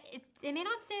me. It may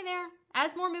not stay there.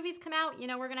 As more movies come out,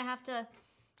 we're going to have to...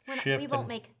 We won't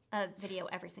make a video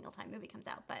every single time a movie comes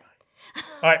out, but...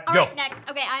 All right, go. All right, next.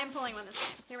 Okay, I am pulling one this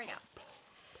time. Here we go.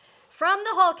 From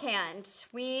the Hulk hand,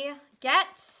 we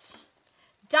get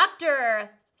Dr.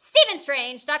 Stephen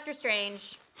Strange. Dr.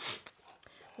 Strange.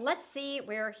 Let's see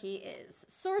where he is.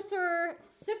 Sorcerer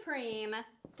Supreme,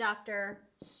 Dr.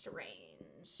 Strange.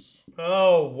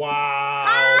 Oh,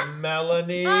 wow,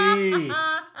 Melanie.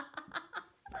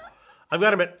 I've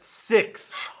got him at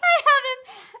 6. I have him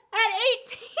at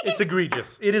 18. It's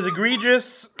egregious. It is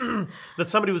egregious that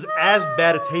somebody who's as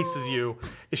bad at taste as you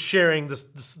is sharing this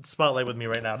spotlight with me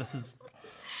right now. This is...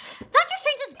 Doctor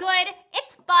Strange is good.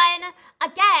 It's fun.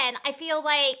 Again, I feel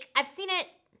like I've seen it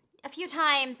a few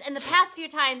times, and the past few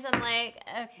times I'm like,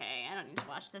 okay, I don't need to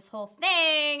watch this whole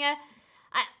thing.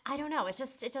 I don't know. It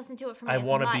doesn't do it for me. I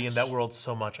want to be in that world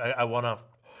so much. I want to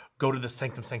go to the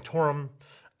Sanctum Sanctorum.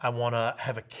 I want to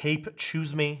have a cape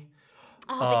choose me.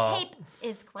 Oh, the cape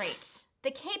is great.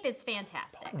 The cape is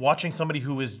fantastic. Watching somebody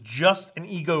who is just an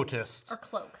egotist. Or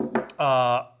cloak.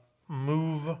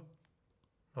 Move.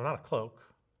 No, not a cloak.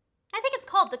 I think it's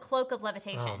called the Cloak of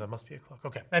Levitation. Oh, that must be a cloak.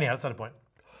 Okay. Anyhow, that's not the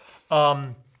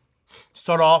point.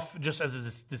 Start off just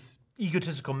as this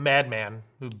egotistical madman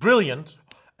who's brilliant,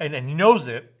 and he knows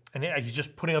it, and he's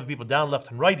just putting other people down left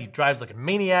and right. He drives like a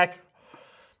maniac.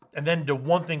 And then the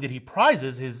one thing that he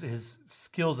prizes, his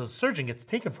skills as a surgeon, gets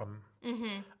taken from him.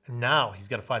 Mm-hmm. And now he's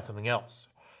got to find something else.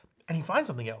 And he finds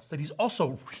something else that he's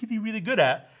also really, really good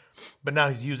at. But now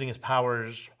he's using his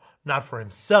powers not for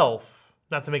himself,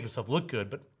 not to make himself look good,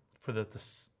 but for the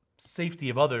safety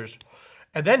of others.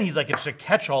 And then he's like it's a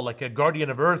catch-all, like a guardian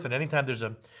of Earth. And anytime there's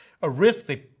a risk,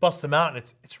 they bust him out.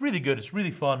 And it's really good. It's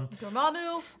really fun.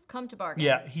 Dormammu, come to bargain.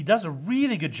 Yeah, he does a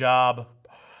really good job.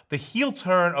 The heel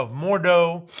turn of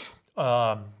Mordo,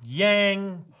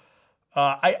 Yang.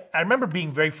 I remember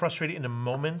being very frustrated in a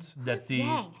moment that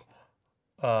Yang?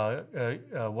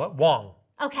 Wong.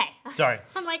 Okay. Sorry.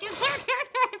 I'm like, is there a character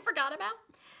I forgot about?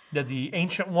 That the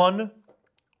Ancient One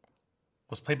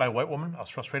was played by a white woman. I was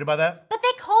frustrated by that. But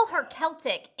they call her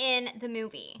Celtic in the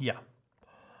movie. Yeah.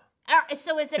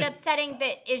 So is it upsetting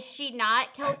that is she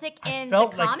not Celtic in the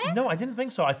comics? like, no, I didn't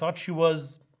think so. I thought she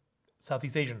was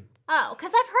Southeast Asian. Oh,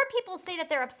 because I've heard people say that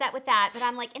they're upset with that, but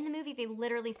I'm like, in the movie, they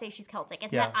literally say she's Celtic.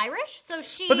 Isn't that Irish? So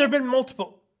she... But there have been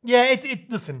multiple... Yeah,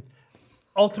 listen,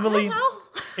 ultimately, I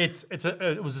don't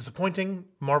know. it was disappointing.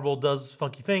 Marvel does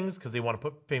funky things because they want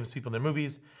to put famous people in their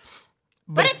movies.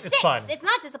 But it's 6. Fine. It's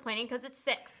not disappointing because it's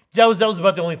 6. That was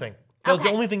about the only thing. That was the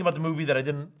only thing about the movie that I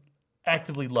didn't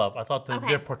actively love. I thought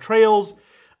their portrayals...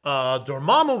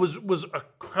 Dormammu was a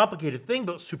complicated thing,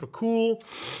 but super cool.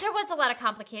 There was a lot of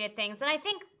complicated things, and I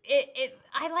think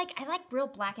I like real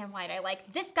black and white. I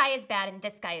like this guy is bad and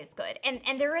this guy is good,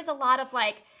 and there is a lot of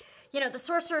like, the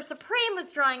Sorcerer Supreme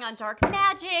was drawing on dark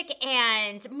magic,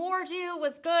 and Mordo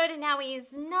was good, and now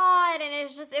he's not, and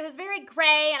it was very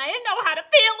gray, and I didn't know how to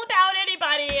feel about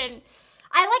anybody, and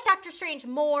I like Doctor Strange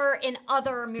more in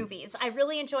other movies. I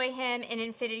really enjoy him in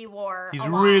Infinity War. He's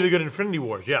really good in Infinity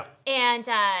Wars, yeah. And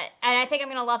I think I'm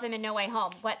going to love him in No Way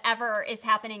Home. Whatever is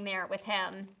happening there with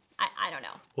him, I don't know.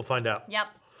 We'll find out. Yep.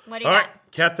 What do you got? All right,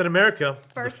 Captain America,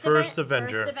 the first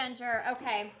Avenger. First Avenger,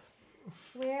 okay.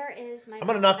 Where is my I'm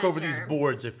going to knock over these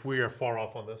boards if we are far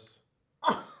off on this.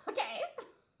 Okay.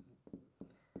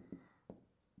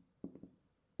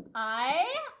 I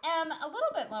am a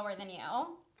little bit lower than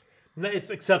you. No, it's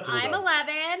acceptable. I'm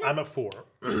 11. I'm at 4. So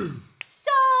we're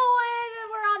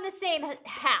on the same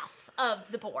half of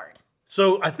the board.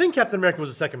 So I think Captain America was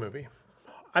the second movie.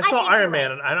 I saw Iron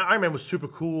Man, and Iron Man was super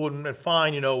cool and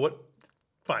fine.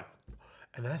 Fine.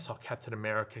 And then I saw Captain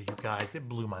America. You guys, it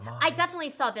blew my mind. I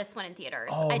definitely saw this one in theaters.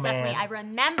 Oh, I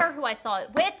remember who I saw it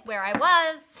with, where I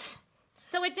was.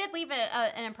 So it did leave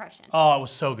an impression. Oh, it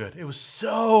was so good. It was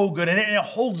so good, and it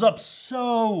holds up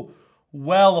so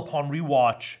well upon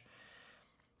rewatch.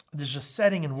 There's a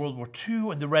setting in World War II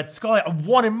and the Red Skull. I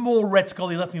wanted more Red Skull.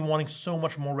 They left me wanting so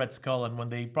much more Red Skull, and when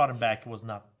they brought him back, it was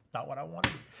not what I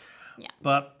wanted. Yeah.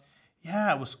 But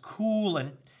yeah, it was cool,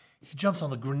 and he jumps on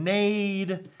the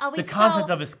grenade. The content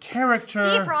of his character.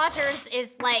 Steve Rogers is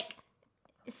like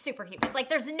superhuman. Like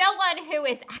there's no one who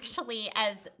is actually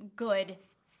as good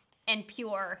and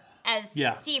pure as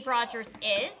Steve Rogers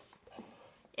is.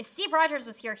 If Steve Rogers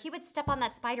was here, he would step on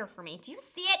that spider for me. Do you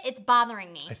see it? It's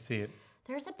bothering me. I see it.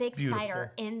 There's a big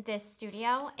spider in this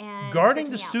studio, and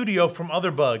guarding the studio from other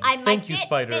bugs. Thank you,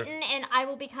 Spider. I might get bitten, and I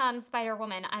will become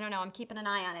Spider-Woman. I don't know. I'm keeping an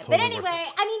eye on it. Totally. But anyway,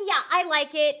 I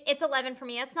like it. It's 11 for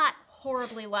me. It's not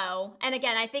horribly low. And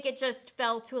again, I think it just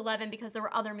fell to 11 because there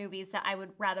were other movies that I would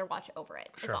rather watch over it.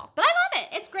 Sure. Is all. But I love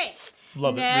it. It's great.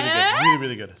 Love it. Really good. Really,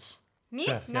 really good. Me?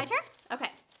 My turn? Okay.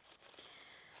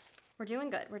 We're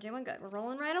doing good. We're doing good. We're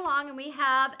rolling right along, and we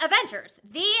have Avengers.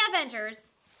 The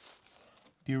Avengers.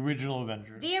 The original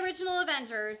Avengers. The original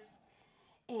Avengers.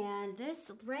 And this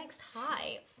ranks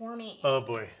high for me. Oh,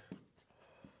 boy.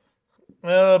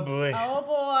 Oh, boy. Oh,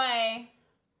 boy.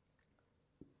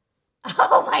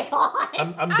 Oh, my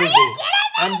gosh. I'm busy. Are you kidding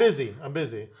me? I'm busy. I'm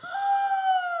busy.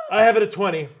 I have it at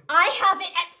 20. I have it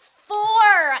at 4.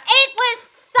 It was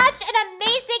such an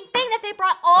amazing thing that they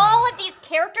brought all of these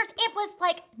characters. It was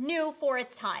like new for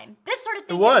its time. This sort of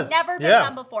thing has never been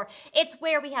done before. It's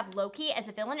where we have Loki as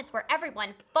a villain. It's where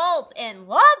everyone falls in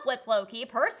love with Loki,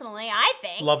 personally, I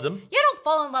think. Loved him. You don't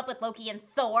fall in love with Loki in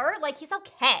Thor. Like, he's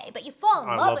okay, but you fall in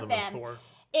love with him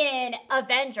in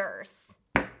Avengers.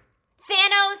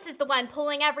 Thanos is the one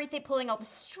pulling everything, pulling all the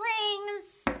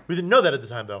strings. We didn't know that at the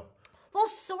time, though. Well,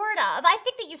 sort of. I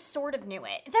think that you sort of knew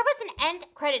it. There was an end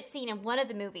credit scene in one of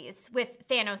the movies with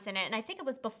Thanos in it, and I think it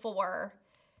was before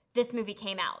this movie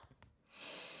came out.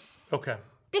 Okay.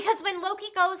 Because when Loki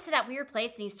goes to that weird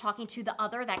place and he's talking to the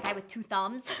other, that guy with 2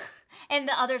 thumbs, and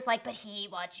the other's like, but he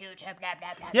wants you to blah,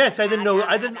 blah, blah. Yes, I didn't know.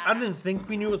 I didn't think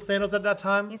we knew it was Thanos at that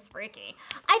time. He's freaky.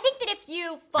 I think that if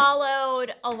you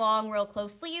followed along real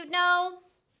closely, you'd know.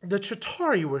 The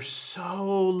Chitauri were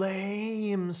so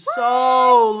lame.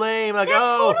 So lame. Like, they're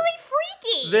totally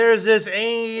freaky. There's this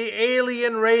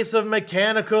alien race of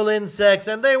mechanical insects,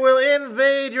 and they will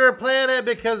invade your planet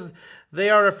because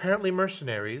they are apparently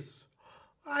mercenaries.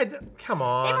 Come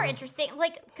on. They were interesting,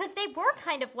 like, because they were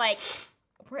kind of like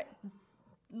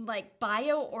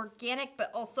bio-organic, but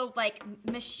also like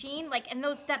machine, like, and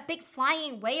that big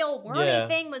flying whale wormy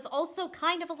thing was also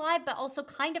kind of alive, but also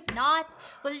kind of not.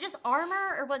 Was it just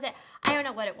armor, or was it? I don't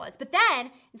know what it was. But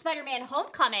then in Spider-Man: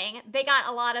 Homecoming, they got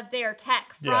a lot of their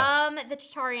tech from the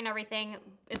Chitauri and everything.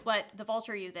 Is what the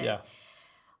Vulture uses. Yeah.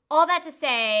 All that to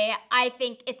say, I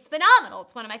think it's phenomenal.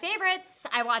 It's one of my favorites.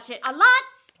 I watch it a lot.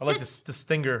 I like the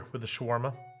stinger with the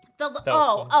shawarma.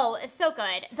 It's so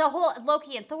good. The whole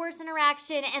Loki and Thor's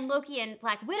interaction, and Loki and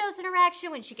Black Widow's interaction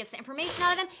when she gets the information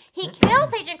out of him. He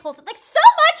kills Agent Coulson. Like, so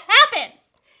much happens.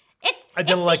 I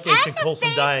didn't like Agent Coulson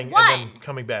dying and then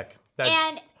coming back.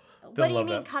 And what do you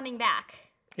mean coming back?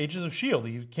 Agents of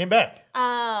S.H.I.E.L.D. He came back.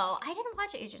 Oh, I didn't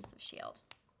watch Agents of S.H.I.E.L.D.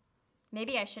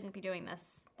 Maybe I shouldn't be doing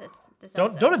this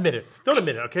episode. Don't admit it. Don't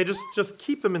admit it, okay? Just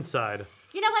keep them inside.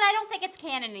 You know what? I don't think it's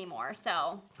canon anymore,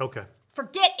 so. Okay.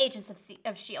 Forget Agents of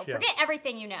S.H.I.E.L.D. Yeah. Forget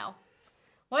everything you know.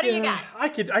 What do you got? I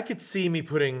could see me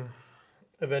putting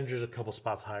Avengers a couple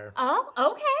spots higher. Oh,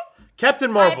 okay.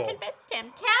 Captain Marvel. I've convinced him.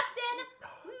 Captain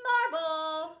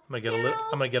Marvel. I'm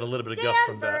gonna get a little bit of guff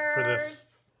from that for this.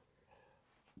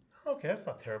 Okay, that's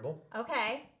not terrible.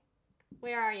 Okay.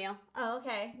 Where are you? Oh,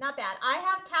 okay. Not bad. I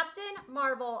have Captain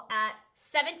Marvel at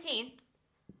 17.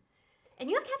 And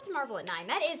you have Captain Marvel at 9.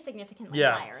 That is significantly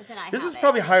higher than I have. This is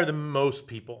probably higher than most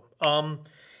people.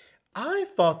 I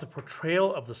thought the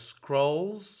portrayal of the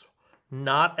Skrulls,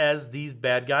 not as these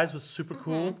bad guys, was super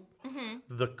cool. Mm-hmm.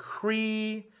 The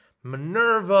Kree,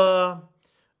 Minerva,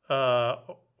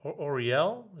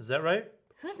 Oriel, is that right?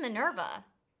 Who's Minerva?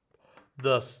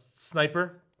 The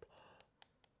sniper.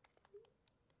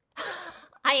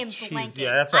 I am blanking.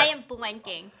 Yeah, that's right. I am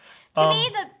blanking. To me,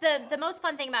 the most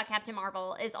fun thing about Captain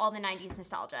Marvel is all the 90s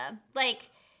nostalgia. Like,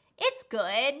 it's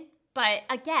good, but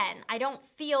again, I don't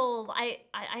feel, I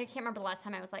can't remember the last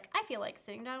time I was like, I feel like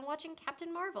sitting down and watching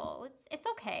Captain Marvel. It's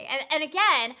okay. And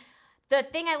again, the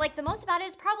thing I like the most about it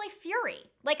is probably Fury.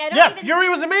 Like, I don't Fury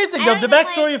was amazing. The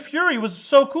backstory of Fury was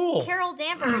so cool. Carol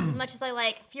Danvers as much as I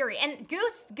like Fury. And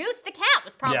Goose the cat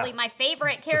was probably my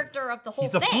favorite character of the whole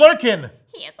thing. He's a flirkin.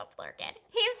 He is a flirkin.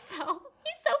 He's so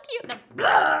cute.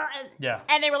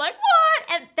 And they were like,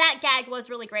 what? And that gag was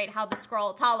really great, how the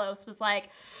Skrull Talos was like,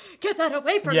 get that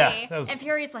away from me. And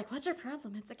Fury's like, what's your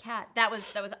problem? It's a cat. That was.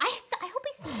 I hope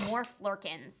we see more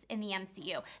flirkins in the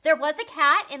MCU. There was a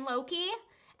cat in Loki.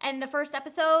 And the first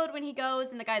episode, when he goes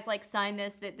and the guy's like, sign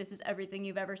this, that this is everything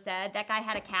you've ever said. That guy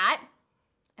had a cat.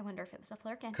 I wonder if it was a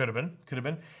flirkin. Could have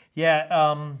been.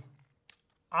 Yeah,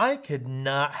 I could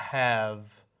not have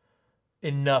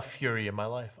enough Fury in my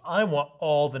life. I want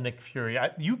all the Nick Fury.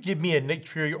 You give me a Nick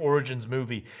Fury Origins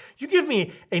movie. You give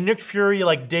me a Nick Fury,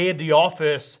 like, Day at the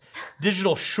Office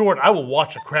digital short. I will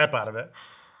watch the crap out of it.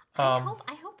 I hope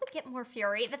we get more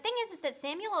Fury. The thing is that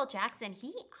Samuel L. Jackson,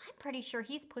 I'm pretty sure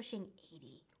he's pushing 80.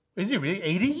 Is he really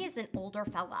 80? He is an older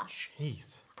fella.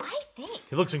 Jeez. I think.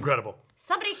 He looks incredible.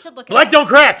 Somebody should look it up. Like don't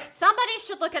crack! Somebody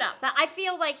should look it up. But I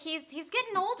feel like he's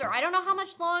getting older. I don't know how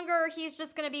much longer he's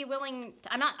just going to be willing.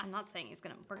 I'm not saying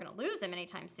we're going to lose him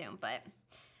anytime soon, but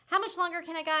how much longer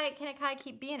can a guy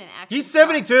keep being an action He's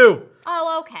 72. Star?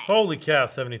 Oh, okay. Holy cow,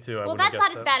 72. Well, that's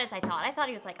not as bad as I thought. I thought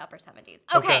he was like upper 70s.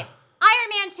 Okay.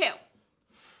 Man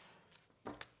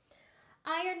 2.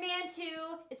 Iron Man 2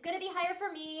 is going to be higher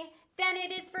for me than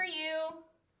it is for you.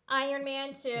 Iron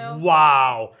Man 2.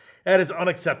 Wow. That is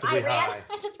unacceptably high.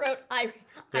 I just wrote Iron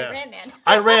Man.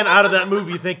 I ran out of that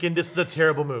movie thinking this is a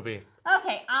terrible movie.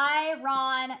 Okay,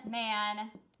 Iron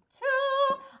Man 2.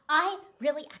 I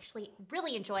actually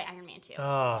really enjoy Iron Man 2. It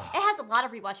has a lot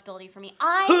of rewatchability for me.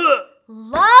 I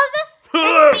love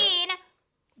the scene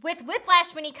with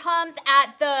Whiplash when he comes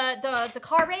at the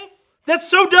car race. That's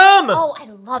so dumb! Oh, I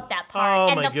love that part. Oh,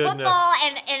 and my the goodness. football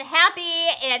and Happy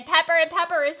and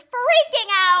Pepper is freaking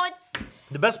out.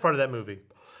 The best part of that movie,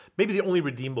 maybe the only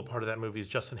redeemable part of that movie is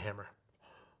Justin Hammer.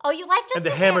 Oh, you like Justin And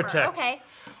the Hammer tech. Okay.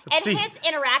 Let's and see. his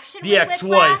interaction The with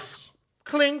ex-wife. Whiplash.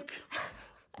 Clink.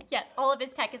 Yes, all of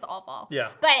his tech is awful. Yeah.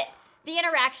 But the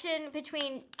interaction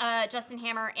between Justin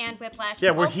Hammer and Whiplash. Yeah,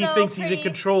 where he thinks pretty... he's in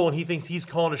control and he thinks he's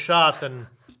calling the shots and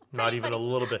not even funny. a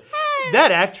little bit.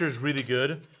 That actor is really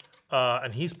good.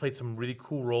 And he's played some really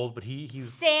cool roles, but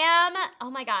he's Sam. Oh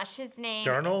my gosh, his name.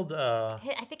 Darnold. I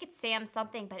think it's Sam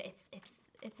something, but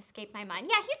it's escaped my mind.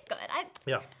 Yeah, he's good.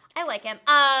 I like him.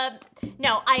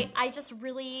 No, I just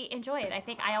really enjoy it. I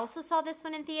think I also saw this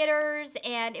one in theaters,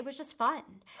 and it was just fun.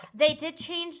 They did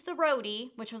change the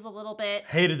roadie, which was a little bit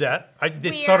hated that.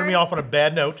 It started me off on a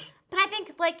bad note. But I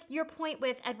think, like, your point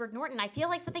with Edward Norton, I feel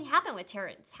like something happened with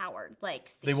Terrence Howard. Like,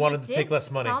 they wanted to take less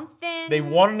money. Something. They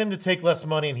wanted him to take less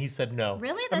money, and he said no.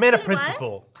 Really? A man of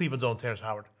principle. Cleveland's own Terrence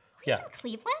Howard. He's from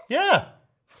Cleveland? Yeah.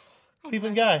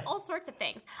 Cleveland guy. All sorts of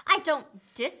things. I don't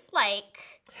dislike.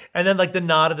 And then, like, the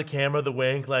nod of the camera, the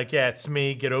wink, like, yeah, it's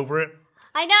me, get over it.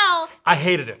 I know. I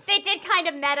hated it. They did kind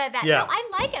of meta that. Yeah. No, I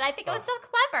like it. I think it was so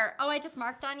clever. Oh, I just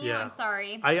marked on you. Yeah. I'm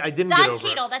sorry. I didn't Don get over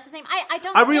Cheadle, it. that's his name.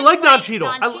 I really like Don Cheadle.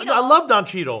 I love Don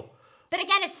Cheadle. But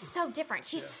again, it's so different.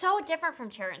 He's so different from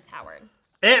Terrence Howard.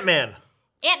 Ant-Man.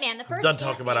 Ant-Man, the first Done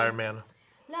talking about Iron Man.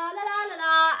 La la la la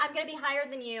la. I'm going to be higher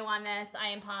than you on this. I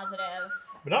am positive.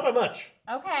 But not by much.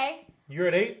 Okay. You're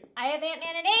at 8? I have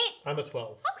Ant-Man at 8. I'm at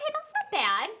 12. Okay, that's not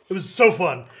bad. It was so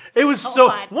fun. It was so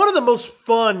fun. one of the most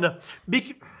fun.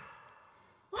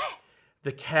 What?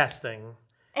 The casting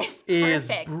is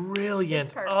brilliant.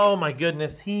 It's perfect. Oh my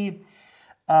goodness.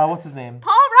 What's his name?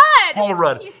 Paul Rudd. Paul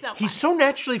Rudd. He's so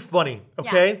naturally funny,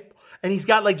 okay? Yeah. And he's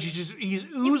got like he's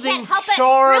oozing help but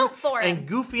charm root for him. and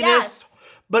goofiness. Yes.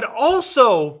 But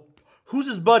also, who's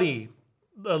his buddy?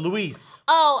 Luis.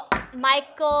 Oh,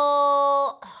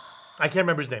 Michael. I can't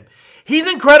remember his name. He's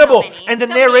incredible. many. And the So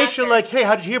many narration, actors. like, hey,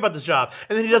 how did you hear about this job?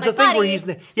 And then he does my the thing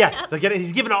where buddy.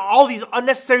 he's giving all these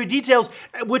unnecessary details,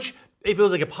 which if it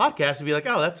was like a podcast, it'd be like,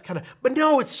 oh, that's kind of, but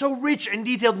no, it's so rich and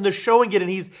detailed, and they're showing it,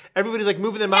 and everybody's like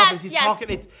moving their mouth as he's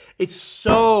talking. It's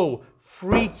so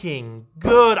freaking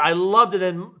good. I loved it.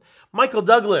 And Michael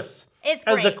Douglas It's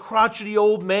as a great. crotchety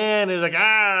old man is like,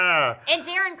 ah. And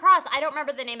Darren Cross, I don't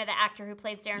remember the name of the actor who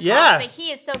plays Darren Yeah. Cross, but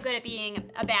he is so good at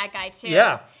being a bad guy too.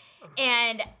 Yeah.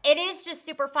 And it is just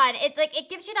super fun. It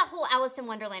gives you that whole Alice in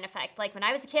Wonderland effect. Like when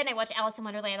I was a kid and I watched Alice in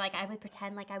Wonderland, like I would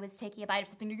pretend like I was taking a bite of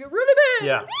something to get really big,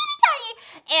 Yeah. really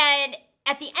tiny. And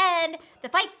at the end, the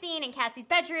fight scene in Cassie's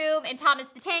bedroom and Thomas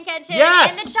the Tank Engine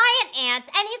Yes. and the giant ants,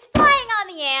 and he's flying on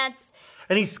the ants.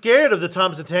 And he's scared of the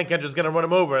Thomas the Tank Engine is going to run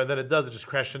him over, and then it does. It just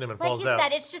crashes into him and Like falls you out.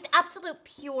 said, it's just absolute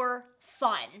pure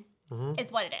fun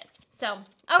is what it is. So, okay.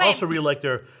 I also really like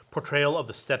their portrayal of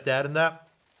the stepdad in that.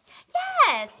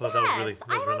 Yes, thought that was really- that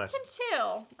was I really liked nice.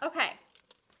 him too. Okay.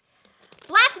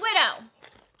 Black Widow,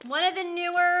 one of the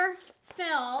newer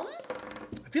films.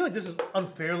 I feel like this is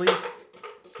unfairly,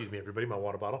 excuse me everybody, my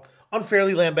water bottle,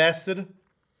 unfairly lambasted.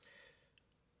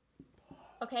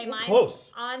 Okay, mine's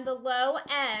close. on the low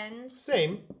end.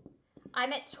 Same.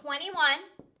 I'm at 21,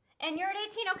 and you're at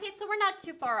 18. Okay, so we're not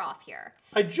too far off here.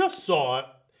 I just saw it,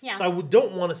 Yeah. so I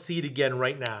don't want to see it again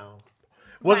right now.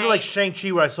 It wasn't like Right.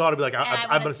 Shang-Chi where I saw it and be like, And I I'm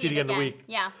wanna going to see it again in a week.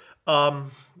 Yeah.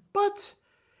 But,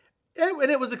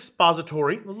 and it was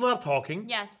expository, a lot of talking.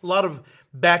 Yes. A lot of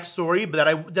backstory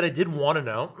but that I did want to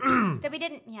know. That we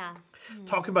didn't, yeah.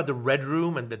 Talking about the Red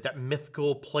Room and that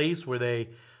mythical place where they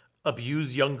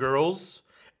abuse young girls.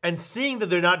 And seeing that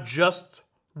they're not just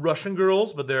Russian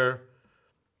girls, but there's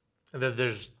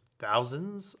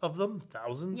thousands of them.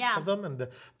 And the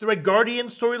Red Guardian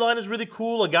storyline is really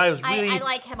cool. A guy who's really I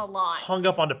like him a lot. hung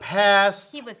up on the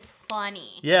past. He was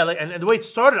funny. Yeah, and the way it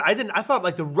started, I thought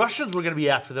like the Russians were going to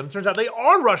be after them. Turns out they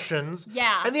are Russians.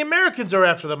 Yeah. And the Americans are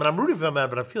after them, and I'm rooting for them,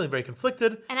 but I'm feeling very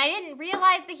conflicted. And I didn't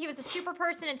realize that he was a super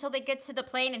person until they get to the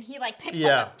plane and he like picks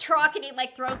Yeah. up a truck and he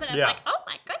like throws it and Yeah. it's like, oh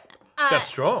my goodness. That's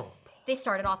strong. They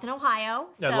started off in Ohio.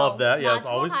 So I love that. Yeah, nod it's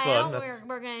to always Ohio. fun. That's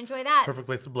We're going to enjoy that. Perfect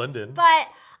place to blend in. But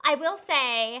I will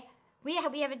say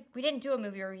We didn't do a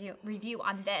movie review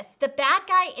on this. The bad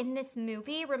guy in this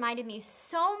movie reminded me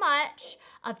so much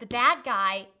of the bad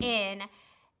guy in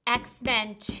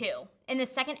X-Men 2. In the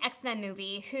second X-Men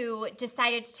movie, who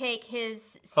decided to take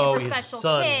his super special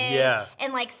son, kid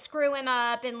and like screw him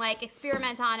up and like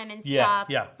experiment on him and stuff.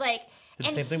 Yeah. Like, did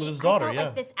the same thing with his daughter. I felt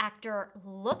like this actor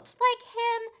looked like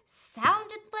him,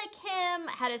 sounded like him,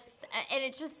 and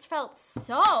it just felt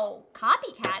so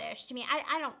copycatish to me.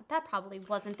 I don't. That probably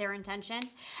wasn't their intention.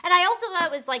 And I also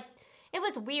thought it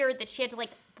was weird that she had to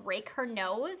like break her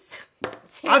nose.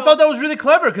 I thought that was really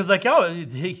clever because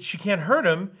she can't hurt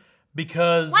him.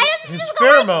 Because his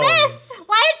pheromones. Like this?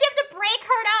 Why did she have to break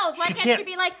her nose? Why can't she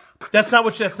be like? That's not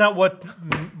what.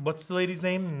 What's the lady's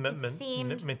name?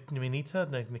 Nikita.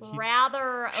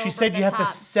 Rather. She said you have to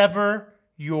sever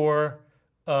your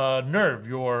nerve,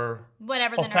 your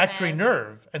whatever olfactory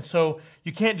nerve, and so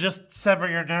you can't just sever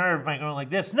your nerve by going like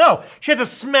this. No, she had to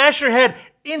smash her head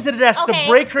into the desk to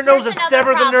break her nose and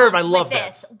sever the nerve. I love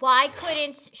that. Why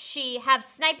couldn't she have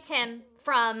sniped him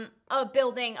from a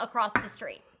building across the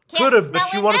street? Could have,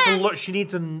 but she needed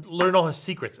to learn all his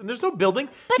secrets. And there's no building.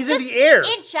 He's in the air.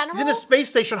 In general, he's in a space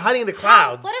station hiding in the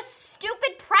clouds. What a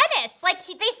stupid premise. Like,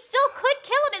 they still could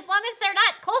kill him as long as they're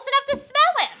not close enough to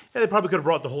smell him. Yeah, they probably could have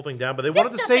brought the whole thing down, but they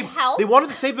wanted to save the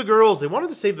girls. They wanted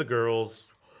to save the girls.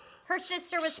 Her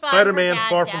sister was fun. Spider-Man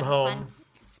Far From Home.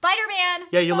 Spider-Man.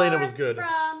 Yeah, Yelena was good.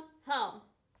 From Home.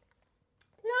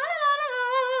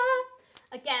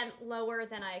 Again, lower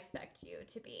than I expect you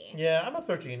to be. Yeah, I'm a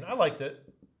 13. I liked it.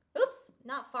 Oops,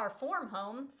 not far from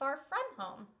home, far from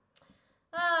home.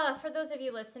 For those of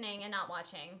you listening and not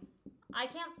watching, I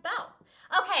can't spell.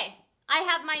 Okay, I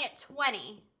have mine at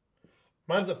 20.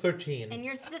 Mine's at 13. And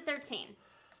yours is at 13.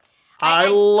 I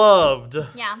loved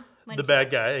the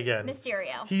bad guy again.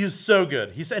 Mysterio. He is so good.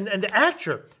 And the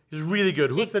actor is really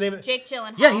good. What's the name? Jake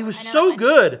Gyllenhaal. Yeah, he was so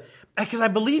good. Because I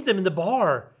believed him in the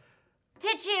bar.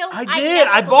 Did you? I did.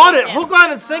 I bought it. Hook,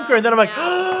 line, and sinker. And then I'm like,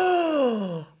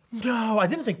 oh. No, I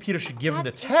didn't think Peter should give him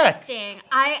the tech. Interesting.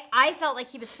 I felt like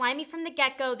he was slimy from the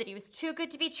get-go, that he was too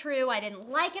good to be true. I didn't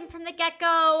like him from the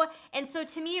get-go. And so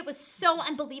to me, it was so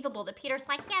unbelievable that Peter's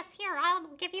like, yes, here, I'll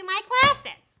give you my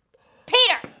glasses.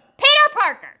 Peter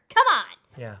Parker, come on.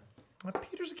 Yeah. Well,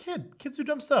 Peter's a kid. Kids do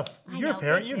dumb stuff. You're a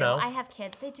parent, you know. I have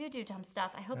kids. They do dumb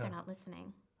stuff. I hope they're not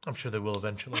listening. I'm sure they will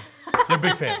eventually. They're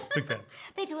big fans.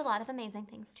 They do a lot of amazing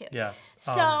things too. Yeah.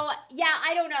 So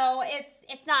I don't know.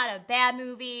 It's not a bad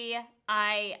movie.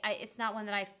 It's not one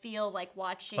that I feel like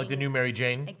watching. Like the new Mary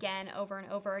Jane again, over and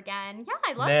over again. Yeah,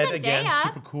 I love Ned Zendaya. Again,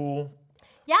 super cool.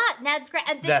 Yeah, Ned's great.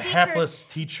 And that hapless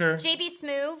teacher. JB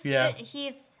Smoove. Yeah.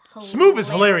 He's hilarious. Smoove is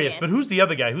hilarious, but who's the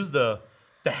other guy? Who's the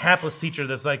hapless teacher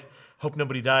that's like, hope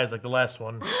nobody dies like the last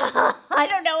one? I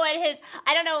don't know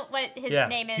what his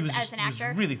name is as an actor. He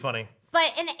was really funny.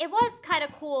 But and it was kind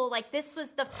of cool. Like, this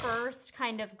was the first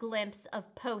kind of glimpse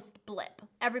of post-blip.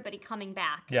 Everybody coming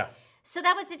back. Yeah. So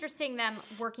that was interesting, them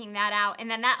working that out.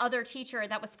 And then that other teacher,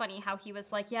 that was funny how he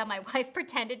was like, yeah, my wife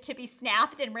pretended to be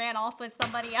snapped and ran off with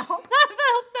somebody else. I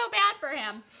felt so bad for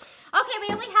him. Okay,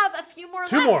 we only have a few more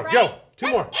left, right? Go.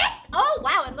 Two more. Oh,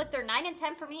 wow. And look, they're 9 and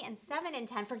 10 for me and 7 and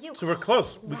 10 for you. So we're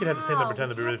close. We could have the same number 10.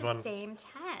 That'd be really fun. The same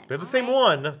 10. We have the same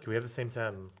one. Can we have the same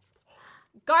 10?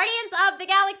 Guardians of the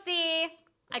Galaxy.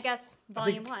 I guess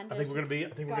volume 1. I think we're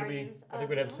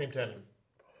gonna have the same 10.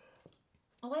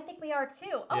 Oh, I think we are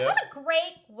too. Oh, yeah. What a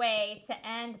great way to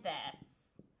end this.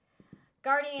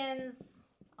 Guardians.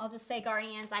 I'll just say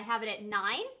Guardians. I have it at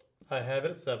 9. I have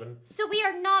it at 7. So we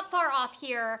are not far off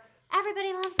here.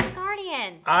 Everybody loves the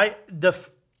Guardians.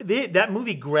 That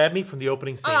movie grabbed me from the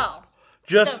opening scene. Oh,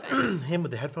 just so him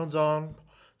with the headphones on,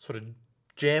 sort of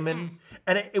jamming,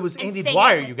 and it was Andy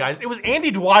Dwyer, you guys. It was Andy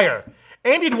Dwyer.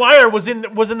 Andy Dwyer was in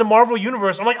the Marvel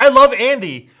universe. I'm like, I love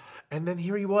Andy, and then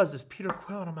here he was, this Peter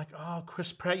Quill, and I'm like, oh,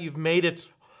 Chris Pratt, you've made it.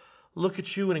 Look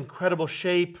at you in incredible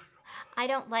shape. I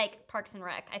don't like Parks and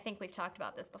Rec. I think we've talked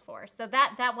about this before. So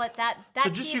So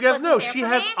just so you guys know, she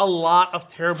has a lot of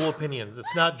terrible opinions.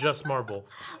 It's not just Marvel.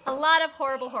 A lot of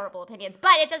horrible opinions.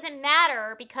 But it doesn't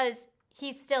matter because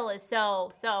he still is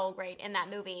so great in that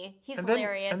movie. He's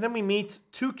hilarious. And then we meet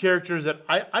two characters that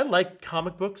I liked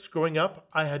comic books growing up.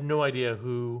 I had no idea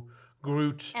who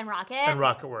Groot and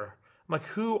Rocket were. I'm like,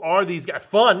 who are these guys?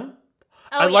 Fun.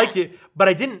 Oh, I like it, but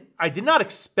I did not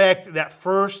expect that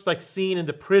first scene in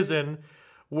the prison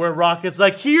where Rocket's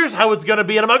like, here's how it's gonna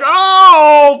be, and I'm like,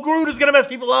 oh, Groot is gonna mess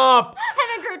people up. And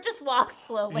then Groot just walks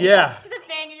slowly to the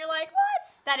thing, and you're like,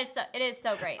 what? It is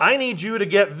so great. I need you to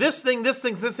get this thing,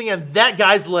 and that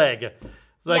guy's leg.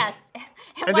 It's like, yes.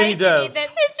 And then he does. It's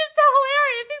just so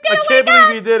hilarious. He's gonna I can't believe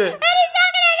he did it. And he's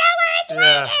not gonna know where his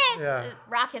leg is. guys. Yeah.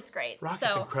 Rocket's great.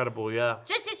 Rocket's incredible, yeah.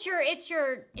 Just it's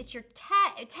your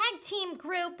tag team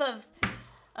group of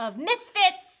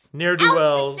misfits.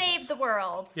 Ne'er-do-wells. Out to save the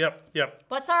world. Yep.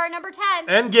 What's our number 10?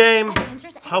 Endgame.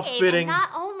 Avengers How Endgame. fitting. And not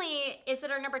only is it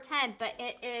our number 10, but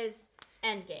it is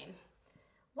Endgame.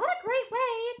 What a great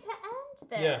way to end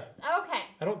this. Yeah. Okay.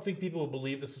 I don't think people will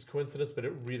believe this is coincidence, but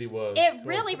it really was. It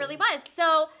really was.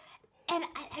 So, and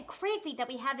crazy that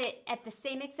we have it at the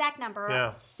same exact number.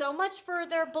 Yeah. So much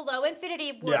further below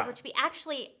Infinity War, which we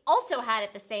actually also had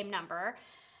at the same number.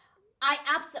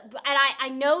 I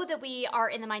know that we are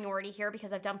in the minority here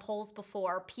because I've done polls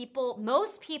before.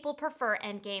 Most people prefer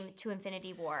Endgame to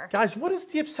Infinity War. Guys, what is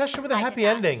the obsession with a happy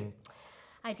ending?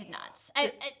 I did not.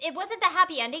 It wasn't the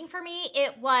happy ending for me.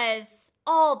 It was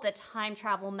all the time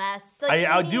travel mess. Like,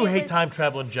 I do hate time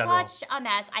travel in general. Such a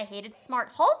mess. I hated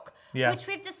Smart Hulk, yeah. which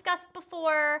we've discussed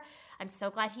before. I'm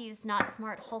so glad he's not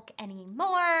Smart Hulk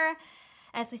anymore,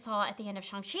 as we saw at the end of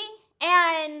Shang-Chi.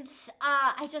 And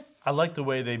I like the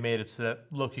way they made it so that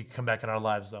Loki could come back in our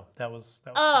lives, though. That was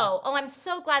fun. I'm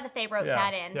so glad that they wrote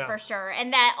that in for sure,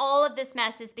 and that all of this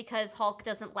mess is because Hulk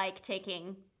doesn't like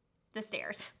taking the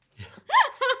stairs. Yeah.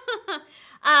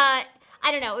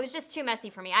 I don't know. It was just too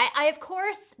messy for me. I of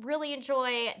course really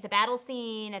enjoy the battle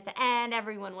scene at the end.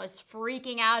 Everyone was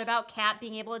freaking out about Cap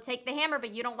being able to take the hammer, but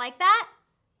you don't like that?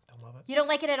 Don't love it. You don't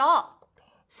like it at all.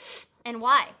 And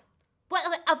why?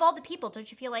 What, of all the people,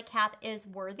 don't you feel like Cap is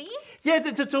worthy? Yeah,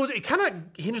 so it kind of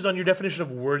hinges on your definition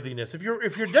of worthiness. If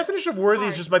your definition of worthy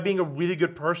is just by being a really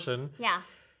good person, yeah,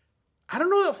 I don't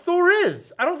know if Thor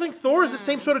is. I don't think Thor is the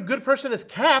same sort of good person as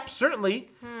Cap,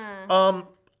 certainly.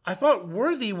 I thought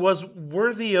worthy was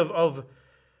worthy of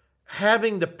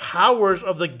having the powers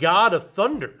of the God of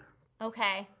Thunder.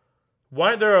 Okay.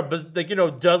 Why there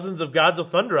are dozens of gods of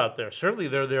thunder out there? Certainly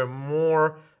there are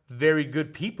more very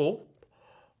good people.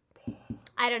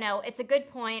 I don't know. It's a good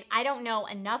point. I don't know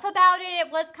enough about it.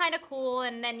 It was kind of cool.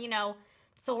 And then,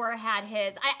 Thor had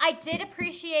his. I did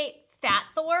appreciate Fat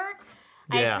Thor.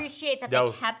 Yeah, I appreciate that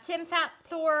they kept him Fat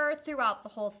Thor throughout the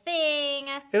whole thing.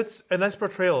 It's a nice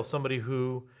portrayal of somebody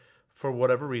who, for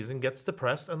whatever reason, gets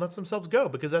depressed and lets themselves go.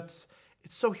 Because it's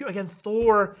so human. Again,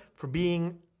 Thor, for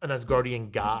being an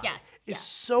Asgardian god, is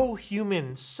so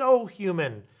human. So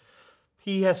human.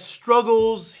 He has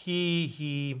struggles.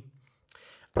 I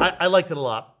liked it a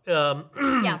lot. So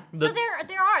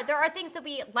there are things that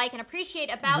we like and appreciate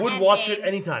about Endgame. Would watch it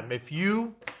anytime. If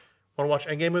you want to watch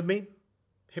Endgame with me,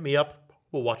 hit me up.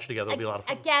 We'll watch it together. It'll be a lot of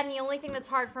fun. Again, the only thing that's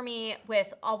hard for me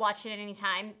with I'll watch it at any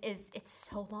time is it's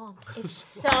so long. It's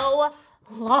so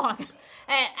long.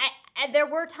 And there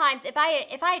were times, if I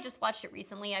had just watched it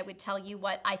recently, I would tell you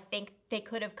what I think they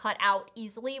could have cut out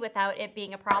easily without it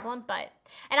being a problem. And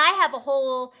I have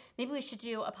maybe we should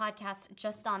do a podcast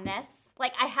just on this.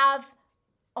 Like, I have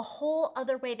a whole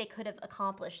other way they could have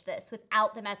accomplished this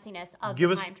without the messiness of the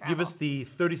time travel. Give us the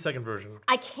 30-second version.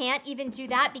 I can't even do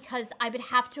that because I would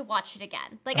have to watch it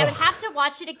again. Like, I would have to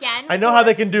watch it again. I know how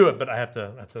they can do it, but I have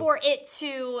to. For it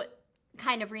to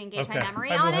kind of re-engage my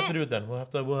memory on it. We'll have to do it then.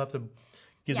 We'll have to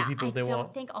give the people what they want. I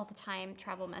don't think all the time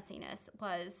travel messiness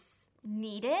was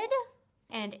needed.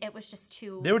 And it was just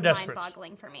too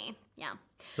mind-boggling for me. Yeah.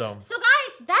 So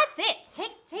guys, that's it.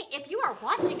 If you are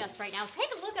watching us right now, take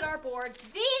a look at our boards.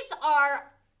 These are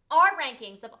our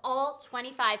rankings of all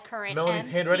 25 current Melanie's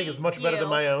handwriting is much better than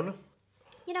my own.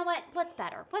 You know what? What's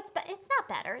better? It's not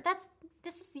better.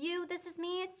 This is you. This is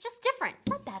me. It's just different. It's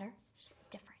not better. It's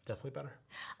just different. Definitely better.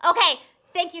 Okay.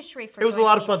 Thank you, Sharif, for joining me. It was a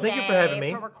lot of fun. Thank you for having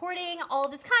me. For recording all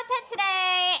this content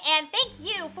today. And thank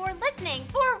you for listening,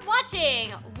 for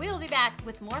watching. We'll be back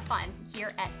with more fun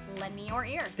here at Lend Me Your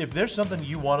Ears. If there's something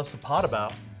you want us to pod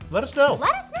about, let us know.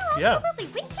 Let us know,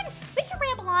 absolutely. Yeah. We can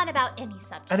ramble on about any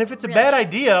subject. And if it's a bad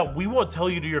idea, we won't tell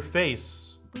you to your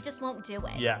face. We just won't do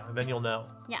it. Yeah, then you'll know.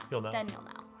 Yeah, you'll know. Then you'll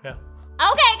know. Yeah.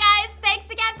 Okay, guys. Thanks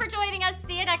again for joining us.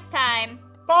 See you next time.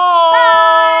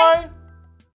 Bye. Bye.